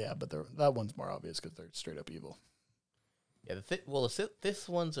too. Oh yeah, but that one's more obvious because they're straight up evil. Yeah, the Sith, this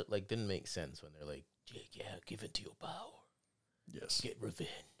one's that like didn't make sense when they're like, yeah, give it to your power. Yes, get revenge.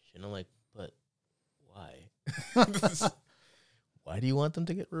 And I'm like, but why? Why do you want them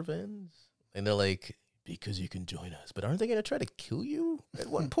to get revenge? And they're like, because you can join us. But aren't they going to try to kill you at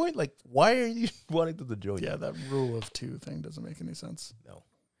one point? Like, why are you wanting them to join you? Yeah, that rule of two thing doesn't make any sense. No.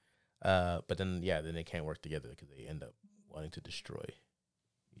 But then they can't work together because they end up wanting to destroy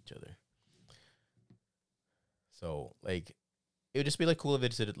each other. So, like, it would just be, like, cool if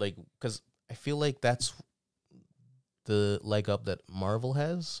it did, like, because I feel like that's the leg up that Marvel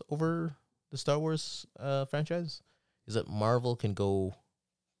has over the Star Wars franchise, is that Marvel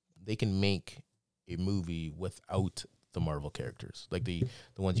they can make a movie without the Marvel characters, like the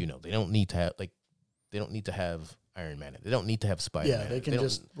ones They don't need to have Iron Man. They don't need to have Spider-Man. Yeah, they can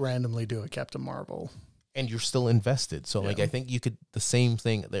just randomly do a Captain Marvel. And you're still invested. So, like, I think you could, the same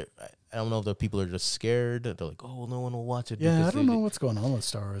thing. I don't know if the people are just scared. They're like, oh, well, no one will watch it. Yeah, I don't know what's going on with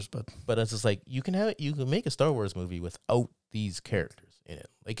Star Wars, but it's just like, you can make a Star Wars movie without these characters in it.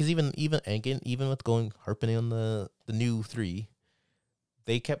 Like, because even with harping on the new 3,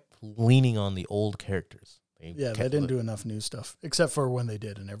 they kept leaning on the old characters. They didn't do enough new stuff, except for when they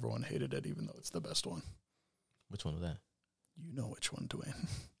did, and everyone hated it, even though it's the best one. Which one was that? You know which one, Dwayne.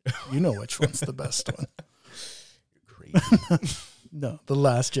 You know which one's the best one. You're crazy. No, The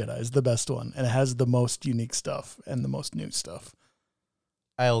Last Jedi is the best one, and it has the most unique stuff and the most new stuff.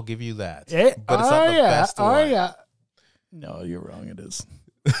 I'll give you that. But it's not the best one. Yeah. No, you're wrong. It is.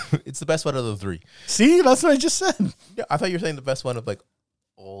 It's the best one of the 3. See, that's what I just said. Yeah, I thought you were saying the best one of, like,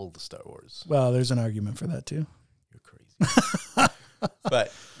 all the Star Wars. Well, there's an argument for that, too. You're crazy.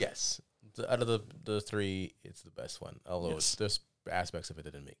 But, yes, out of the 3, it's the best one. Although there's aspects of it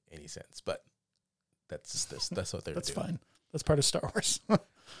that didn't make any sense. But that's what they're doing. That's fine. That's part of Star Wars.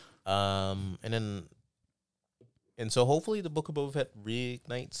 And so hopefully the Book of Boba Fett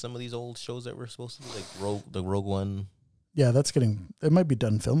reignites some of these old shows that were supposed to be, like the Rogue One. Yeah, it might be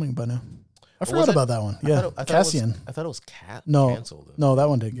done filming by now. I forgot about that one. Yeah, Cassian. I thought it was canceled. No, that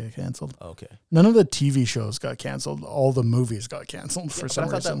one didn't get canceled. Oh, okay. None of the TV shows got canceled. All the movies got canceled for some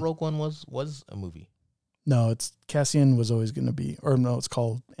reason. I thought that Rogue One was a movie. No, Cassian was always going to be, or no, it's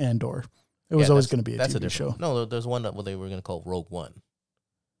called Andor. It was always going to be a TV show. No, there's one that they were going to call Rogue One,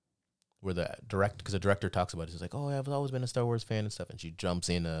 where because the director talks about it. She's like, "Oh, I've always been a Star Wars fan and stuff," and she jumps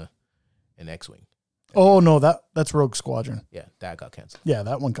in an X-wing. Oh no, that's Rogue Squadron. Yeah, that got canceled. Yeah,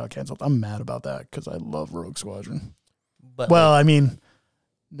 that one got canceled. I'm mad about that because I love Rogue Squadron. But I mean,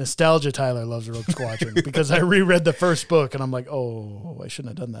 nostalgia Tyler loves Rogue Squadron because I reread the first book and I'm like, oh, I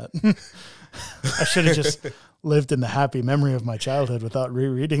shouldn't have done that. I should have just lived in the happy memory of my childhood without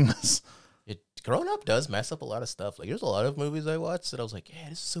rereading this. Growing up does mess up a lot of stuff. Like, there's a lot of movies I watched that I was like, yeah,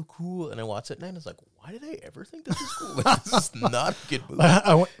 this is so cool. And I watched it and I was like, why did I ever think this is cool? Like, this is not a good movie.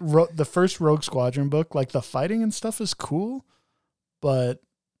 I wrote the first Rogue Squadron book. Like, the fighting and stuff is cool, but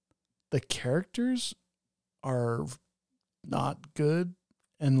the characters are not good.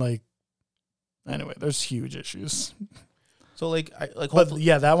 And, like, anyway, there's huge issues. So, like,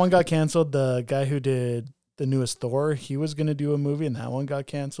 that one got canceled. The guy who did the newest Thor, he was going to do a movie and that one got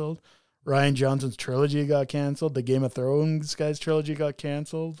canceled. Rian Johnson's trilogy got canceled. The Game of Thrones guy's trilogy got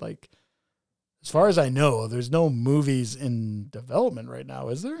canceled. Like, as far as I know, there's no movies in development right now,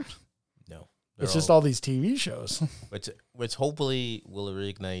 is there? No. It's just all these TV shows. Which hopefully will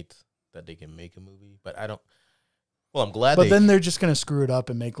reignite that they can make a movie. But I don't... Well, I'm glad But then they're just going to screw it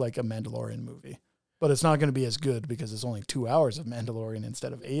up and make, like, a Mandalorian movie. But it's not going to be as good because it's only 2 hours of Mandalorian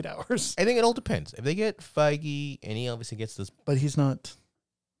instead of 8 hours. I think it all depends. If they get Feige and he obviously gets this... But he's not...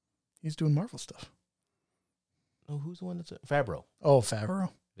 He's doing Marvel stuff. Oh, who's the one that's Favreau? Oh,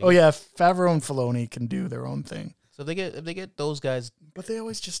 Favreau. Oh, yeah. Favreau and Filoni can do their own thing. So if they get those guys, But they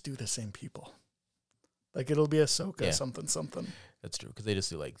always just do the same people. Like it'll be Ahsoka something. that's true because they just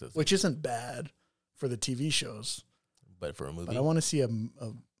do like the Which isn't bad for the TV shows. but for a movie, But I want to see a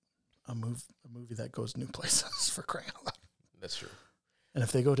movie that goes new places for crying out loud. that's true. And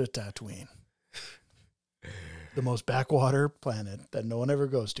if they go to Tatooine, the most backwater planet that no one ever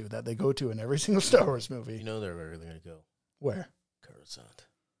goes to, that they go to in every single Star Wars movie. You know they're really going to go. Where? Coruscant.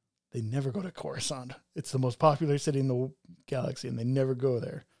 They never go to Coruscant. It's the most popular city in the galaxy, and they never go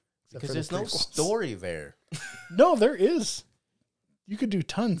there. Because there's no story there. No, there is. You could do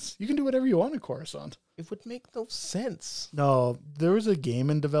tons. You can do whatever you want in Coruscant. It would make no sense. No, there was a game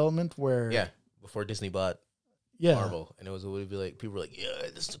in development where... Yeah, before Disney bought Marvel, and it would be like, people were like, yeah,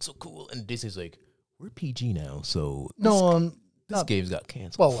 this looks so cool. And Disney's like, we're PG now, so this game's got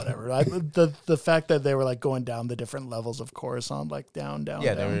canceled. Well, whatever. The fact that they were like going down the different levels of Coruscant, like down.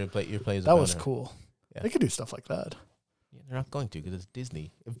 Yeah, they were play. Your plays. That was cool. Yeah. They could do stuff like that. Yeah, they're not going to because it's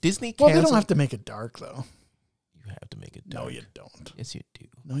Disney. If Disney Well, they don't have to make it dark though. You have to make it dark. No, you don't. Yes, you do.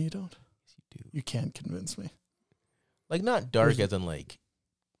 No, you don't. Yes, you do. You can't convince me. Like not dark as in like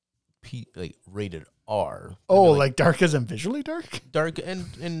rated R. Oh, like dark as in visually dark? Dark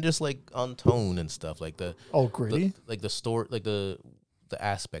and just like on tone and stuff like the gritty. Like the story, like the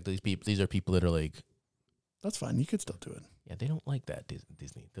aspect. These are people that are like. That's fine. You could still do it. Yeah, they don't like that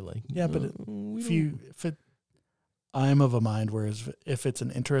Disney. They're like, yeah, but I'm of a mind where if it's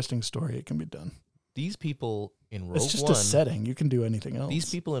an interesting story, it can be done. These people in Rogue One. It's just a setting. You can do anything else. These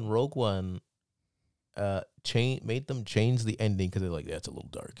people in Rogue One made them change the ending because they're like, that's a little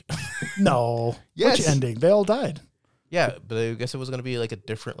dark. No. Yes. Which ending? They all died. Yeah, but I guess it was gonna be like a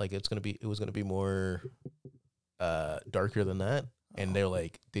different, like it was gonna be more darker than that. And they're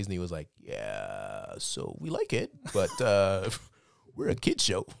like, Disney was like, yeah, so we like it, but we're a kid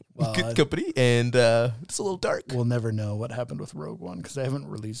show, kid company, and it's a little dark. We'll never know what happened with Rogue One because they haven't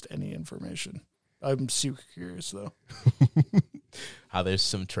released any information. I'm super curious though. How there's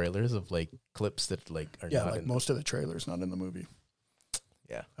some trailers of like clips that like are not like most of the trailers not in the movie.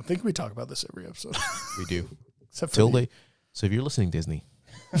 Yeah, I think we talk about this every episode. We do, except till they. So if you're listening, Disney,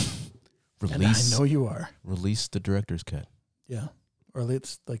 release. And I know you are. Release the director's cut. Yeah, or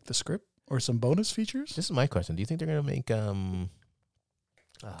it's like the script or some bonus features. This is my question. Do you think they're gonna make the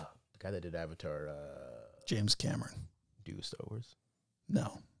guy that did Avatar, James Cameron, do Star Wars?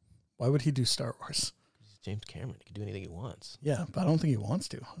 No. Why would he do Star Wars? He's James Cameron. He can do anything he wants. Yeah, but I don't think he wants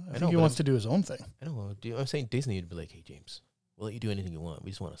to. I think he wants to do his own thing. I don't know. I'm saying Disney would be like, hey, James, we'll let you do anything you want. We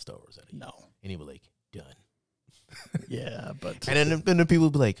just want a Star Wars out of you. No. And he'd be like, done. Yeah, but... And then people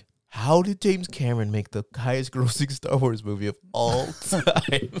would be like, how did James Cameron make the highest grossing Star Wars movie of all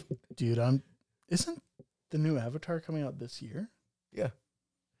time? Dude, isn't the new Avatar coming out this year? Yeah.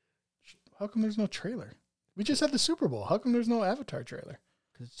 How come there's no trailer? We just had the Super Bowl. How come there's no Avatar trailer?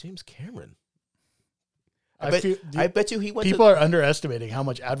 Because it's James Cameron. I bet you he went. People are underestimating how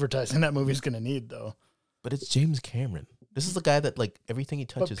much advertising that movie's going to need, though. But it's James Cameron. This is the guy that like everything he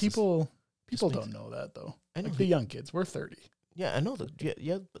touches. But people don't know that though. I know like the young kids. We're 30. Yeah, I know that.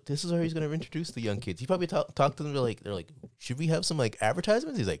 Yeah. But this is how he's going to introduce the young kids. He probably talked to them. They're like, should we have some like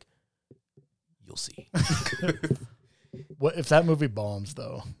advertisements? He's like, you'll see. What if that movie bombs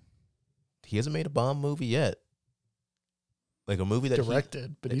though? He hasn't made a bomb movie yet. Like a movie that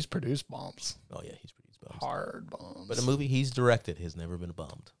directed, but he's produced bombs. Oh yeah, he's produced bombs. Hard bombs. But a movie he's directed has never been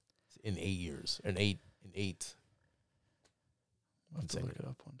bombed in 8 years. In eight. I'll have to look it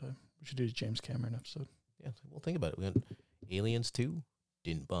up one time. We should do a James Cameron episode. Yeah, well, think about it. We had Aliens 2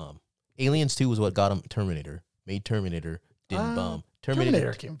 didn't bomb. Aliens 2 was what got him Terminator. Made Terminator, didn't bomb.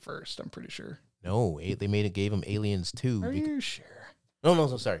 Terminator came first. I'm pretty sure. No, gave him Aliens 2. Are you sure?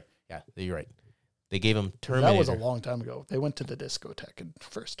 No, sorry. Yeah, you're right. They gave him Terminator. That was a long time ago. They went to the discotheque and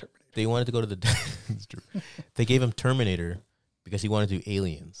first Terminator. They wanted to go to the... It's true. They gave him Terminator because he wanted to do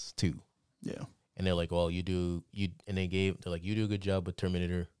Aliens 2. Yeah. And they're like, well, you do... And they're like, you do a good job with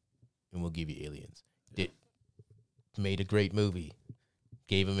Terminator, and we'll give you Aliens. Made a great movie.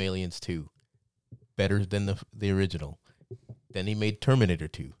 Gave him Aliens 2. Better than the original. Then he made Terminator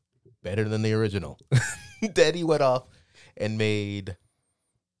 2. Better than the original. Then he went off and made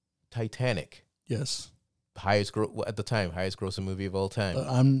Titanic. Yes. Highest grossing movie of all time.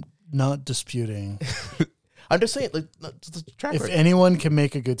 I'm not disputing. I'm just saying, like, if anyone can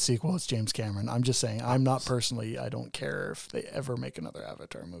make a good sequel, it's James Cameron. I'm just saying, I don't care if they ever make another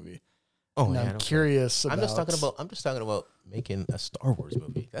Avatar movie. Oh, and yeah, I'm curious about... I'm just talking about making a Star Wars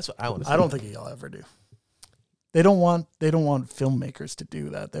movie. That's what I want to see. I don't think he'll ever do. They don't want filmmakers to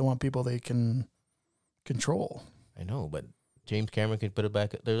do that. They want people they can control. I know, but James Cameron can put it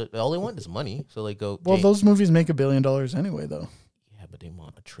back. All they want is money. So like go. Well, those movies make $1 billion anyway, though. Yeah, but they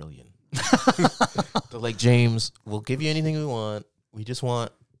want $1 trillion. They're like, James, we'll give you anything we want. We just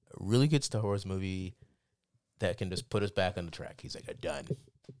want a really good Star Wars movie that can just put us back on the track. He's like, I'm done.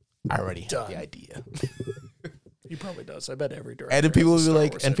 I already have the idea. He probably does. I bet every director. And then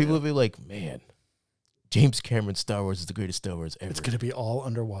people will be like, man, James Cameron's Star Wars is the greatest Star Wars ever. It's gonna be all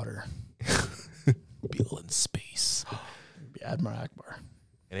underwater. Be all in space. Be Admiral Akbar.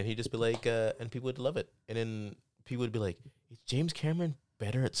 And then he'd just be like, and people would love it. And then people would be like, is James Cameron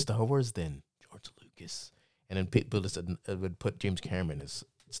better at Star Wars than George Lucas? And then people just would put James Cameron as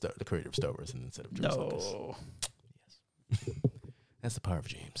the creator of Star Wars instead of George Lucas. Yes. That's the power of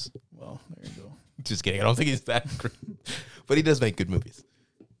James. Well, there you go. Just kidding. I don't think he's that great. But he does make good movies.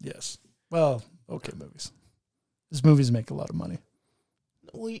 Yes. Well, okay movies. His movies make a lot of money.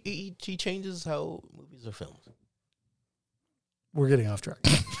 Well, he changes how movies are filmed. We're getting off track.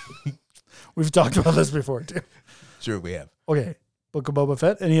 We've talked about this before, too. Sure, we have. Okay. Book of Boba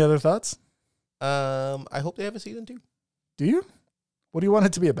Fett. Any other thoughts? I hope they have a season 2. Do you? What do you want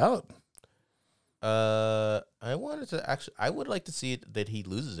it to be about? I would like to see it that he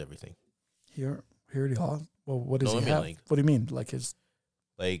loses everything. He already lost. Well, what does he have? Like, what do you mean? Like his...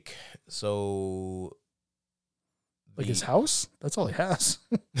 Like, so... Like his house? That's all he has.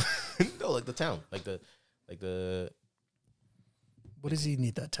 No, like the town. Like the... What does he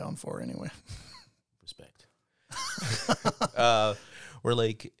need that town for anyway? Respect. Where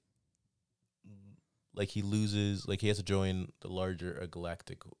like he loses, like he has to join the larger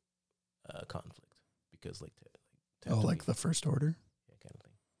galactic conflict because like like the First Order? Yeah, kind of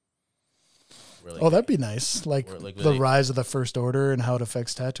thing. Like, that'd be nice. Like the rise of the First Order and how it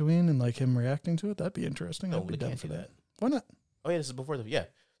affects Tatooine and like him reacting to it. That'd be interesting. I'd be down for that. Why not? Oh yeah, this is before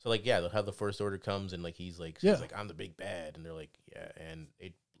So like they'll have the First Order comes and like he's like I'm the big bad, and they're like and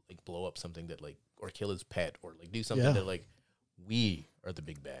it like blow up something that like or kill his pet or like do something that like we are the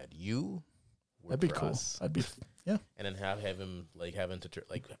big bad. That'd be cool. Us. I'd be and then have him like having to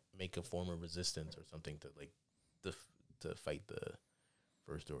like make a form of resistance or something to like to fight the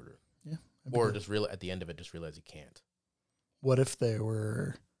First Order. Yeah. Or just at the end of it, just realize he can't. What if they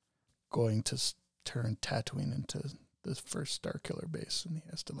were going to turn Tatooine into the first Starkiller base, and he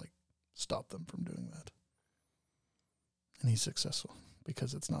has to like stop them from doing that, and he's successful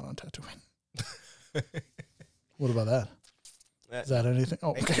because it's not on Tatooine. What about that? Is that anything?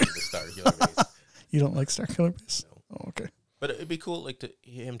 Oh, okay. The Starkiller base. You don't like Starkiller base? No. Oh, okay. But it'd be cool, like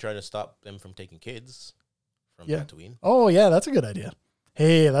him trying to stop them from taking kids from Tatooine. Oh yeah, that's a good idea.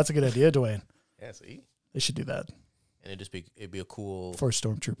 Hey, that's a good idea, Dwayne. Yeah, see, they should do that. And it'd be a cool for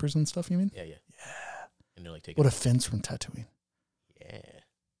stormtroopers and stuff. You mean? Yeah. And they're like taking. What if Finn's from Tatooine? Yeah.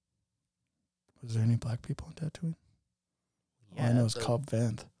 Was there any black people in Tatooine? Yeah, all I know is Cobb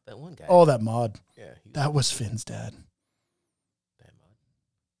Vanth. That one guy. Oh, that mod. Yeah. That was Finn's dad. That mod.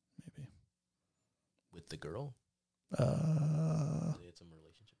 Maybe. With the girl? They had some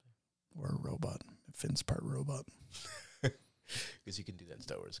relationship there. Or a robot. Finn's part robot. Because you can do that in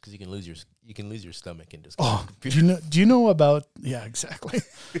Star Wars. Because you can lose your stomach and just. Oh, do you know about? Yeah, exactly.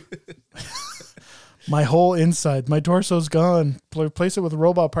 My whole inside, my torso's gone. Replace it with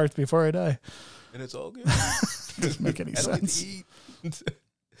robot parts before I die. And it's all good. Doesn't make any sense.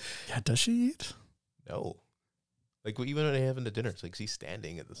 Yeah, does she eat? No. Like even when they have in the dinner, it's like she's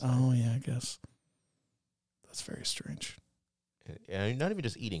standing at the side. Oh yeah, I guess. That's very strange. And not even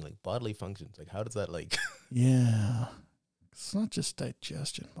just eating, like bodily functions. Like how does that like? Yeah. It's not just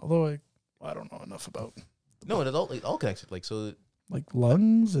digestion, although I don't know enough about. No, it's all connected. Like so, like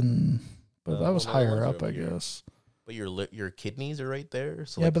lungs but that was higher up, I guess. But your kidneys are right there.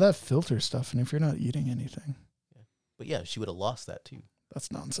 So yeah, but that filters stuff, and if you're not eating anything, But yeah, she would have lost that too.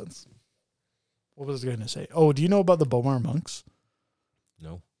 That's nonsense. What was I going to say? Oh, do you know about the Bomar monks?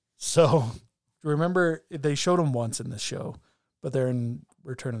 No. So remember they showed them once in this show, but they're in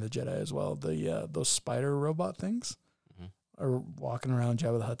Return of the Jedi as well. The those spider robot things. Are walking around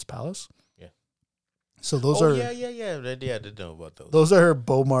Jabba the Hutt's palace. Yeah. So those are... Yeah. I did know about those. Those are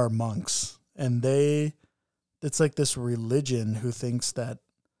Bomar monks. And it's like this religion who thinks that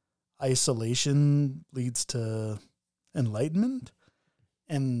isolation leads to enlightenment.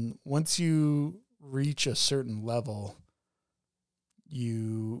 And once you reach a certain level,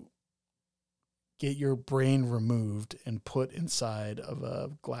 you get your brain removed and put inside of a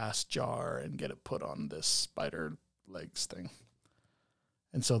glass jar and get it put on this spider legs thing.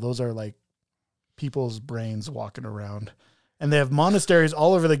 And so those are like people's brains walking around. And they have monasteries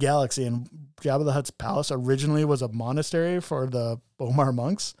all over the galaxy. And Jabba the Hutt's palace originally was a monastery for the Bomar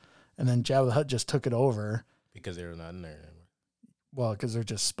monks. And then Jabba the Hutt just took it over. Because they were not in there anymore. Well, because they're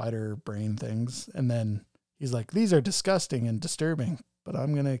just spider brain things. And then he's like, these are disgusting and disturbing, but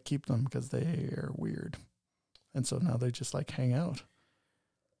I'm going to keep them because they are weird. And so now they just like hang out.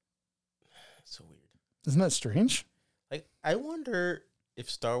 So weird. Isn't that strange? Like, I wonder if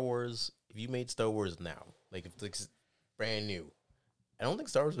if you made Star Wars now, like if it's brand new, I don't think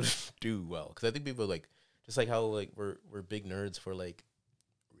Star Wars would do well because I think people like just like how like we're big nerds for like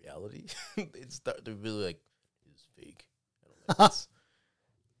reality. They're really like it's fake. I don't like this.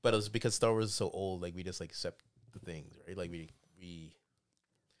 But it was because Star Wars is so old, like we just like accept the things, right? Like we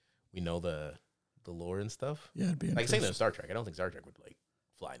know the lore and stuff. Yeah, it'd be like interesting. saying that Star Trek. I don't think Star Trek would like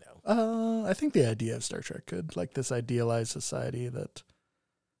fly now. I think the idea of Star Trek could, like this idealized society that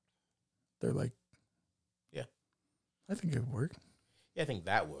they're like, yeah, I think it would work. Yeah, I think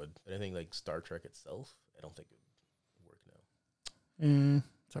that would, but I think like Star Trek itself, I don't think it would work now.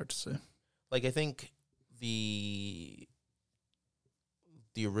 It's hard to say. Like I think the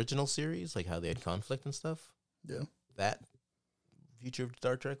original series, like how they had conflict and stuff, Yeah, that future of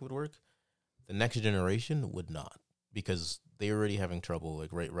Star Trek would work. The next generation would not, because they were already having trouble like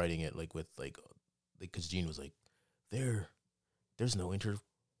writing it like with like because Gene was like, there's no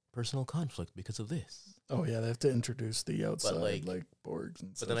interpersonal conflict because of this. Oh yeah, they have to introduce the outside like Borgs and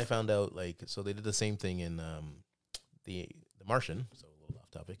But stuff. then I found out like so they did the same thing in the Martian. So a little off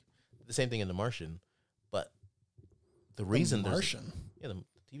topic. The same thing in The Martian, but the reason Martian, the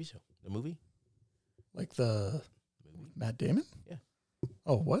TV show, the movie, like the movie. Matt Damon. Yeah.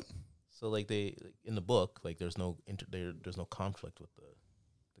 Oh, what? So like they in the book, like there's no there's no conflict with the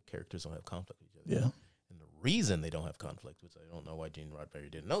characters don't have conflict with each other. Yeah. And the reason they don't have conflict, which I don't know why Gene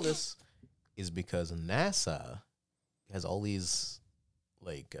Roddenberry didn't know this, is because NASA has all these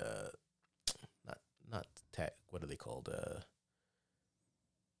like not tech. What are they called?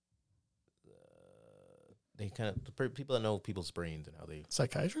 They kind of the people that know people's brains and how they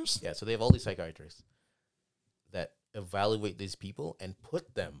Psychiatrist? yeah. So they have all these psychiatrists that evaluate these people and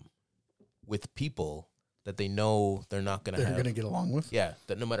put them with people that they know they're not going to They're going to get along with. Yeah,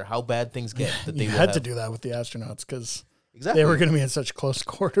 that no matter how bad things get, that they you will had have, to do that with the astronauts because exactly they were going to be in such close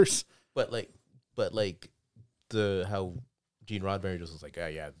quarters. But like the how Gene Roddenberry just was like, oh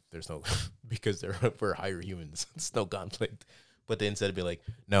yeah, there's no because we're higher humans, it's no conflict. But they instead of be like,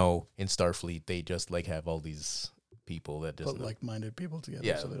 no, in Starfleet they just like have all these people that just Put like-minded people together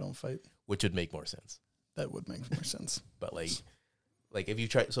Yeah. so they don't fight. which would make more sense. That would make more sense. But like if you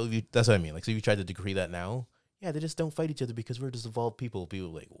try, so if you that's what I mean. Like so if you try to decree that now, yeah, they just don't fight each other because we're just evolved people.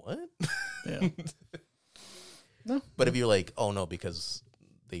 People are like what? Yeah. No. But if you're like, oh no, because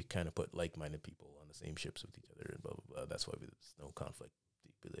they kind of put like-minded people on the same ships with each other and blah blah blah. That's why there's no conflict.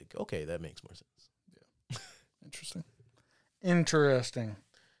 You'd be like, okay, that makes more sense. Interesting.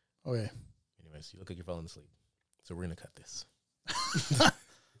 Okay. Anyways, you look like you're falling asleep, so we're gonna cut this.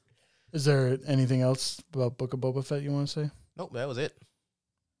 Is there anything else about Book of Boba Fett you want to say? Nope, that was it.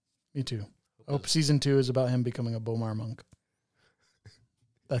 Me too. I hope season 2 is about him becoming a Bomar monk.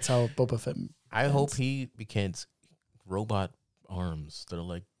 That's how Boba Fett. I hope he becomes robot arms that are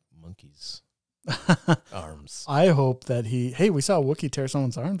like monkeys' arms. I hope that hey, we saw a Wookiee tear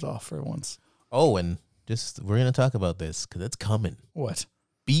someone's arms off for once. Oh, and we're gonna talk about this because it's coming. What?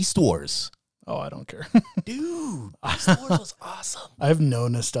 Beast Wars. Oh, I don't care. Dude, Beast Wars was awesome. I have no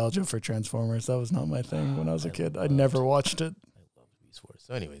nostalgia for Transformers. That was not my thing when I was a kid. I never watched it. I love Beast Wars.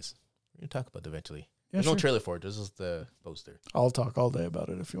 So anyways, we're going to talk about it eventually. Yeah, There's sure. no trailer for it. This is the poster. I'll talk all day about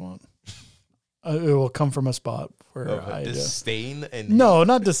it if you want. It will come from a spot where I disdain and No,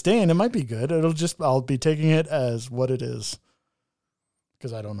 not disdain. It might be good. I'll be taking it as what it is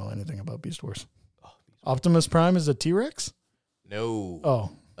because I don't know anything about Beast Wars. Oh, Beast Wars. Optimus Prime is a T-Rex? No.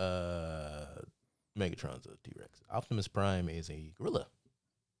 Oh. Megatron's a T-Rex. Optimus Prime is a gorilla.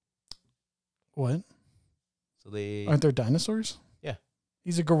 What? So they Aren't there dinosaurs? Yeah.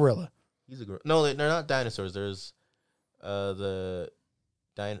 He's a gorilla. He's a gorilla. No, they're not dinosaurs. There's they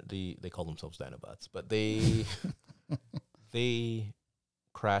call themselves Dinobots, but they they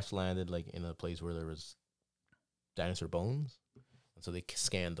crash landed like in a place where there was dinosaur bones, and so they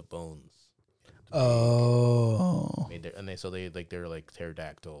scanned the bones. Oh. They're like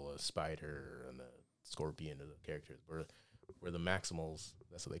pterodactyl, a spider, and a scorpion are the characters. Where the Maximals,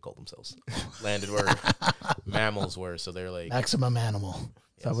 that's what they call themselves, landed where mammals were. So they're like Maximum animal.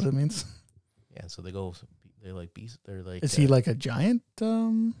 Is that what it means? Yeah. So they're like beasts. They're like. Is he like a giant?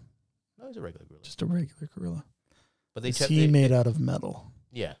 No, he's a regular gorilla. Just a regular gorilla. But Is he made out of metal?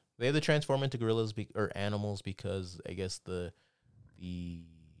 Yeah, they have to transform into gorillas or animals because I guess the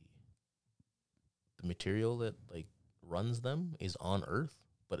material that like runs them is on Earth,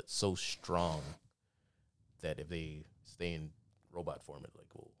 but it's so strong that if they stay in robot form, it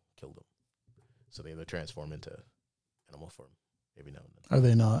like will kill them. So they either transform into animal form every now and then. Are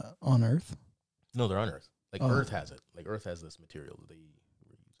they not on Earth? No, they're on Earth. Like Earth has it. Like Earth has this material that they reuse.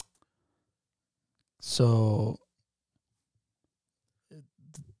 So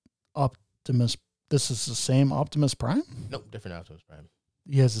Optimus. This is the same Optimus Prime? Nope, different Optimus Prime.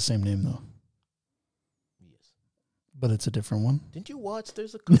 He has the same name, though. Yes. But it's a different one? Didn't you watch?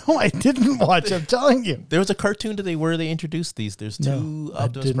 There's a No, I didn't watch. I'm telling you. There was a cartoon today where they introduced these. There's two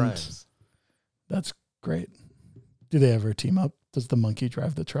Optimus Primes. That's great. Do they ever team up? Does the monkey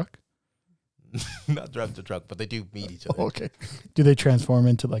drive the truck? Not drive the truck, but they do meet each other. Oh, okay. Do they transform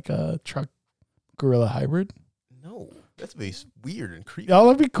into like a truck gorilla hybrid? No, that's weird and creepy. Oh,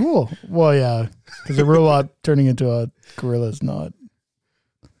 that'd be cool. Well, yeah, because a robot turning into a gorilla is not.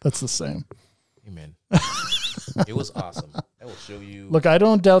 That's the same. Hey, man. It was awesome. I will show you. Look, I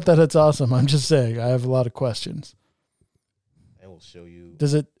don't doubt that it's awesome. I'm just saying I have a lot of questions. I will show you.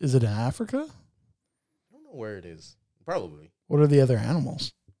 Is it in Africa? I don't know where it is. Probably. What are the other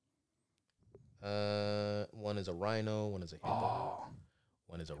animals? One is a rhino. One is a hippo.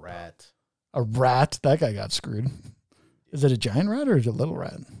 One is a rat. A rat? That guy got screwed. Is it a giant rat or is it a little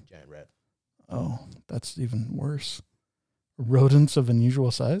rat? Giant rat. Oh, that's even worse. Rodents of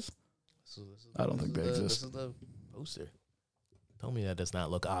unusual size? I don't think they exist. This is the poster. Tell me that does not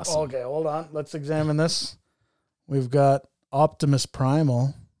look awesome. Okay, hold on. Let's examine this. We've got Optimus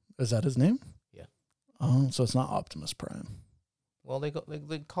Primal. Is that his name? Yeah. Oh, so it's not Optimus Prime. Well, they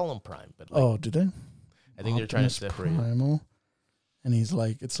call him Prime, but do they? I think they're trying to separate. Primal. And he's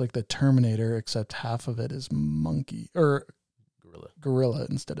like, it's like the Terminator, except half of it is monkey or gorilla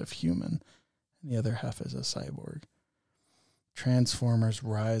instead of human, and the other half is a cyborg. Transformers: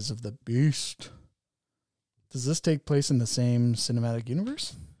 Rise of the Beast. Does this take place in the same cinematic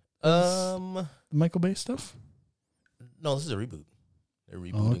universe? The Michael Bay stuff? No, this is a reboot. They're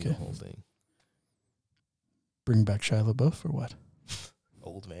rebooting the whole thing. Bring back Shia LaBeouf or what?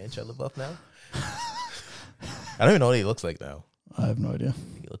 Old man Shia LaBeouf now? I don't even know what he looks like now. I have no idea. I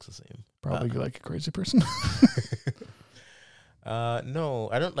think he looks the same. Probably like a crazy person. No,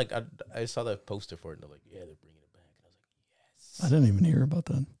 I don't like. I saw the poster for it and they're like, yeah, they're bringing it back. And I was like, yes. I didn't even hear about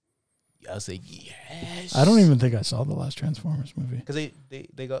that. I was like, yes. I don't even think I saw the last Transformers movie. Because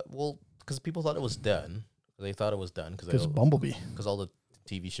they got, because people thought it was done. They thought it was done. Because Bumblebee. Because all the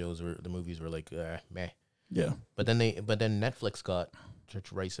TV shows the movies were like, meh. Yeah. But then Netflix got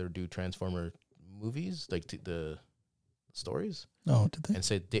rights to do Transformer movies, like the stories. Oh, did they? And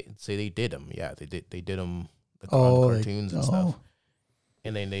say they did them. Yeah, they did them. The cartoons and stuff.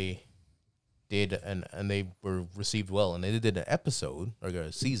 And then they did, and they were received well. And they did an episode or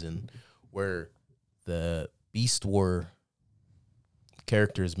a season where the Beast War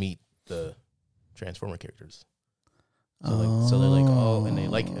characters meet the Transformer characters. So they're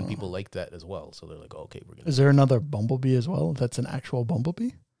like, and people like that as well. So they're like, okay, we're gonna. Is there another Bumblebee as well? That's an actual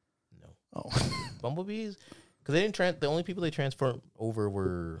Bumblebee? No. Oh, Bumblebees, because they didn't the only people they transformed over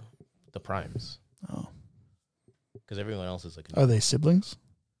were the Primes. Oh, because everyone else is like. Are they siblings?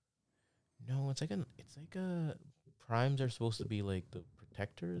 No, it's like a Primes are supposed to be like the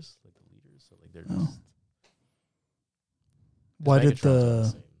protectors, like the leaders. So like they're just. Why did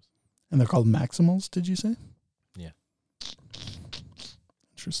and they're called Maximals? Did you say? Yeah.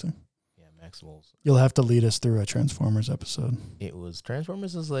 Interesting. Yeah, Maximals. You'll have to lead us through a Transformers episode.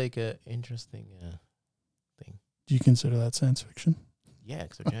 Transformers is like a interesting thing. Do you consider that science fiction? Yeah,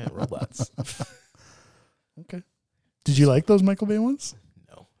 because they're giant robots. Okay. Did you like those Michael Bay ones?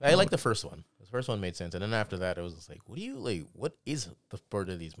 No, I like the first one. The first one made sense, and then after that, it was just like, what is the part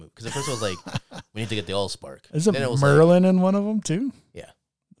of these movies? Because the first one was like, we need to get the Allspark. Is it Merlin in one of them too? Yeah.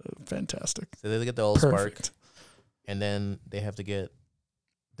 Fantastic. So they get the Allspark, and then they have to get.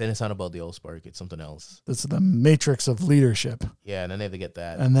 Then it's not about the Allspark; it's something else. It's the Matrix of leadership. Yeah, and then they have to get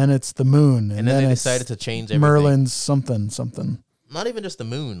that, and then it's the moon, and then they decided to change everything. Merlin's something. Not even just the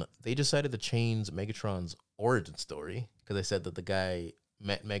moon. They decided to change Megatron's origin story because they said that the guy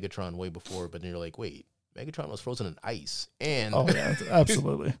met Megatron way before, but then you're like, wait, Megatron was frozen in ice, and yeah,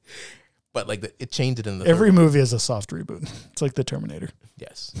 absolutely. But like it changed it in the every movie is a soft reboot. It's like the Terminator.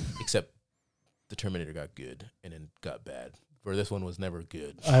 Yes, except the Terminator got good and then got bad. For this one was never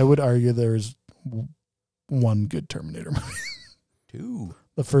good. I would argue there's one good Terminator movie. Two.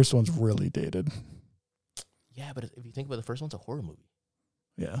 The first one's really dated. Yeah, but if you think about it, the first one's a horror movie.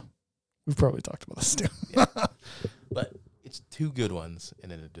 Yeah, we've probably talked about this too. Yeah. But it's two good ones,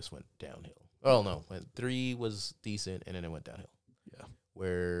 and then it just went downhill. Oh no, 3 was decent, and then it went downhill. Yeah,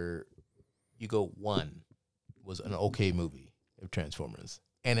 where you go 1 was an okay movie of Transformers,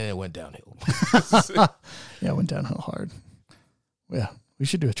 and then it went downhill. Yeah, it went downhill hard. Yeah, we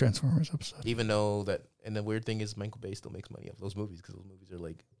should do a Transformers episode. Even though that, and the weird thing is Michael Bay still makes money off those movies because those movies are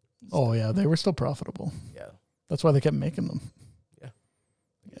like, Oh yeah, they were still profitable. yeah, That's why they kept making them. Yeah.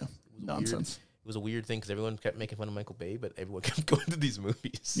 Yeah. Nonsense. It was a weird thing because everyone kept making fun of Michael Bay, but everyone kept going to these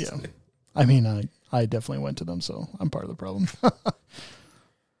movies. Yeah. I mean, I definitely went to them, so I'm part of the problem.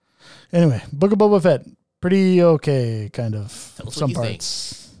 Anyway, Book of Boba Fett. Pretty okay, kind of. Tell us Some what you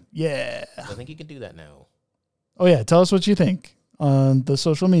parts. Yeah. I think you can do that now. Oh, yeah. Tell us what you think on the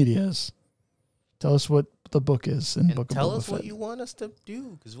social medias. Tell us what the book is in And Book of tell Boba us Fett. what you want us to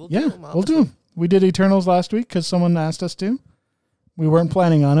do because we'll Yeah, do them. we'll do them. We did Eternals last week because someone asked us to. We weren't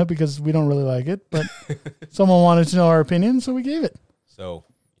planning on it because we don't really like it, but someone wanted to know our opinion, so we gave it. So,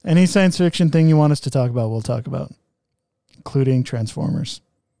 Any science fiction thing you want us to talk about, we'll talk about, including Transformers.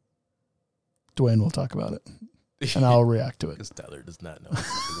 Dwayne will talk about it, and I'll react to it. because Tyler does not know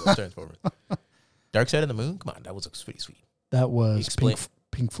about Transformers. Dark Side of the Moon? Come on, that was pretty sweet. That was Explain-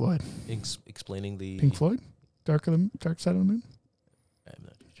 Pink Floyd. Explaining the... Pink Floyd? Dark Side of the Moon? I'm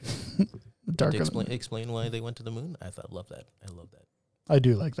not too sure. The Dark To of the Moon. explain why they went to the moon? Love that. I love that. I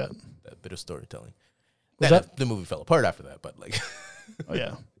do like that. That bit of storytelling. Was Then that- the movie fell apart after that, but like... Oh,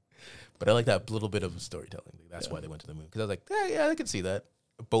 yeah. But I like that little bit of storytelling. That's why they went to the moon. Because I was like, yeah, I can see that.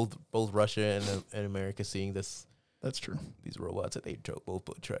 Both Russia and America seeing That's true. these robots that they both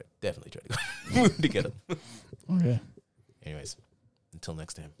definitely try to go to the moon to get them. Okay. Anyways, until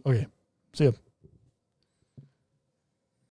next time. Okay. See ya.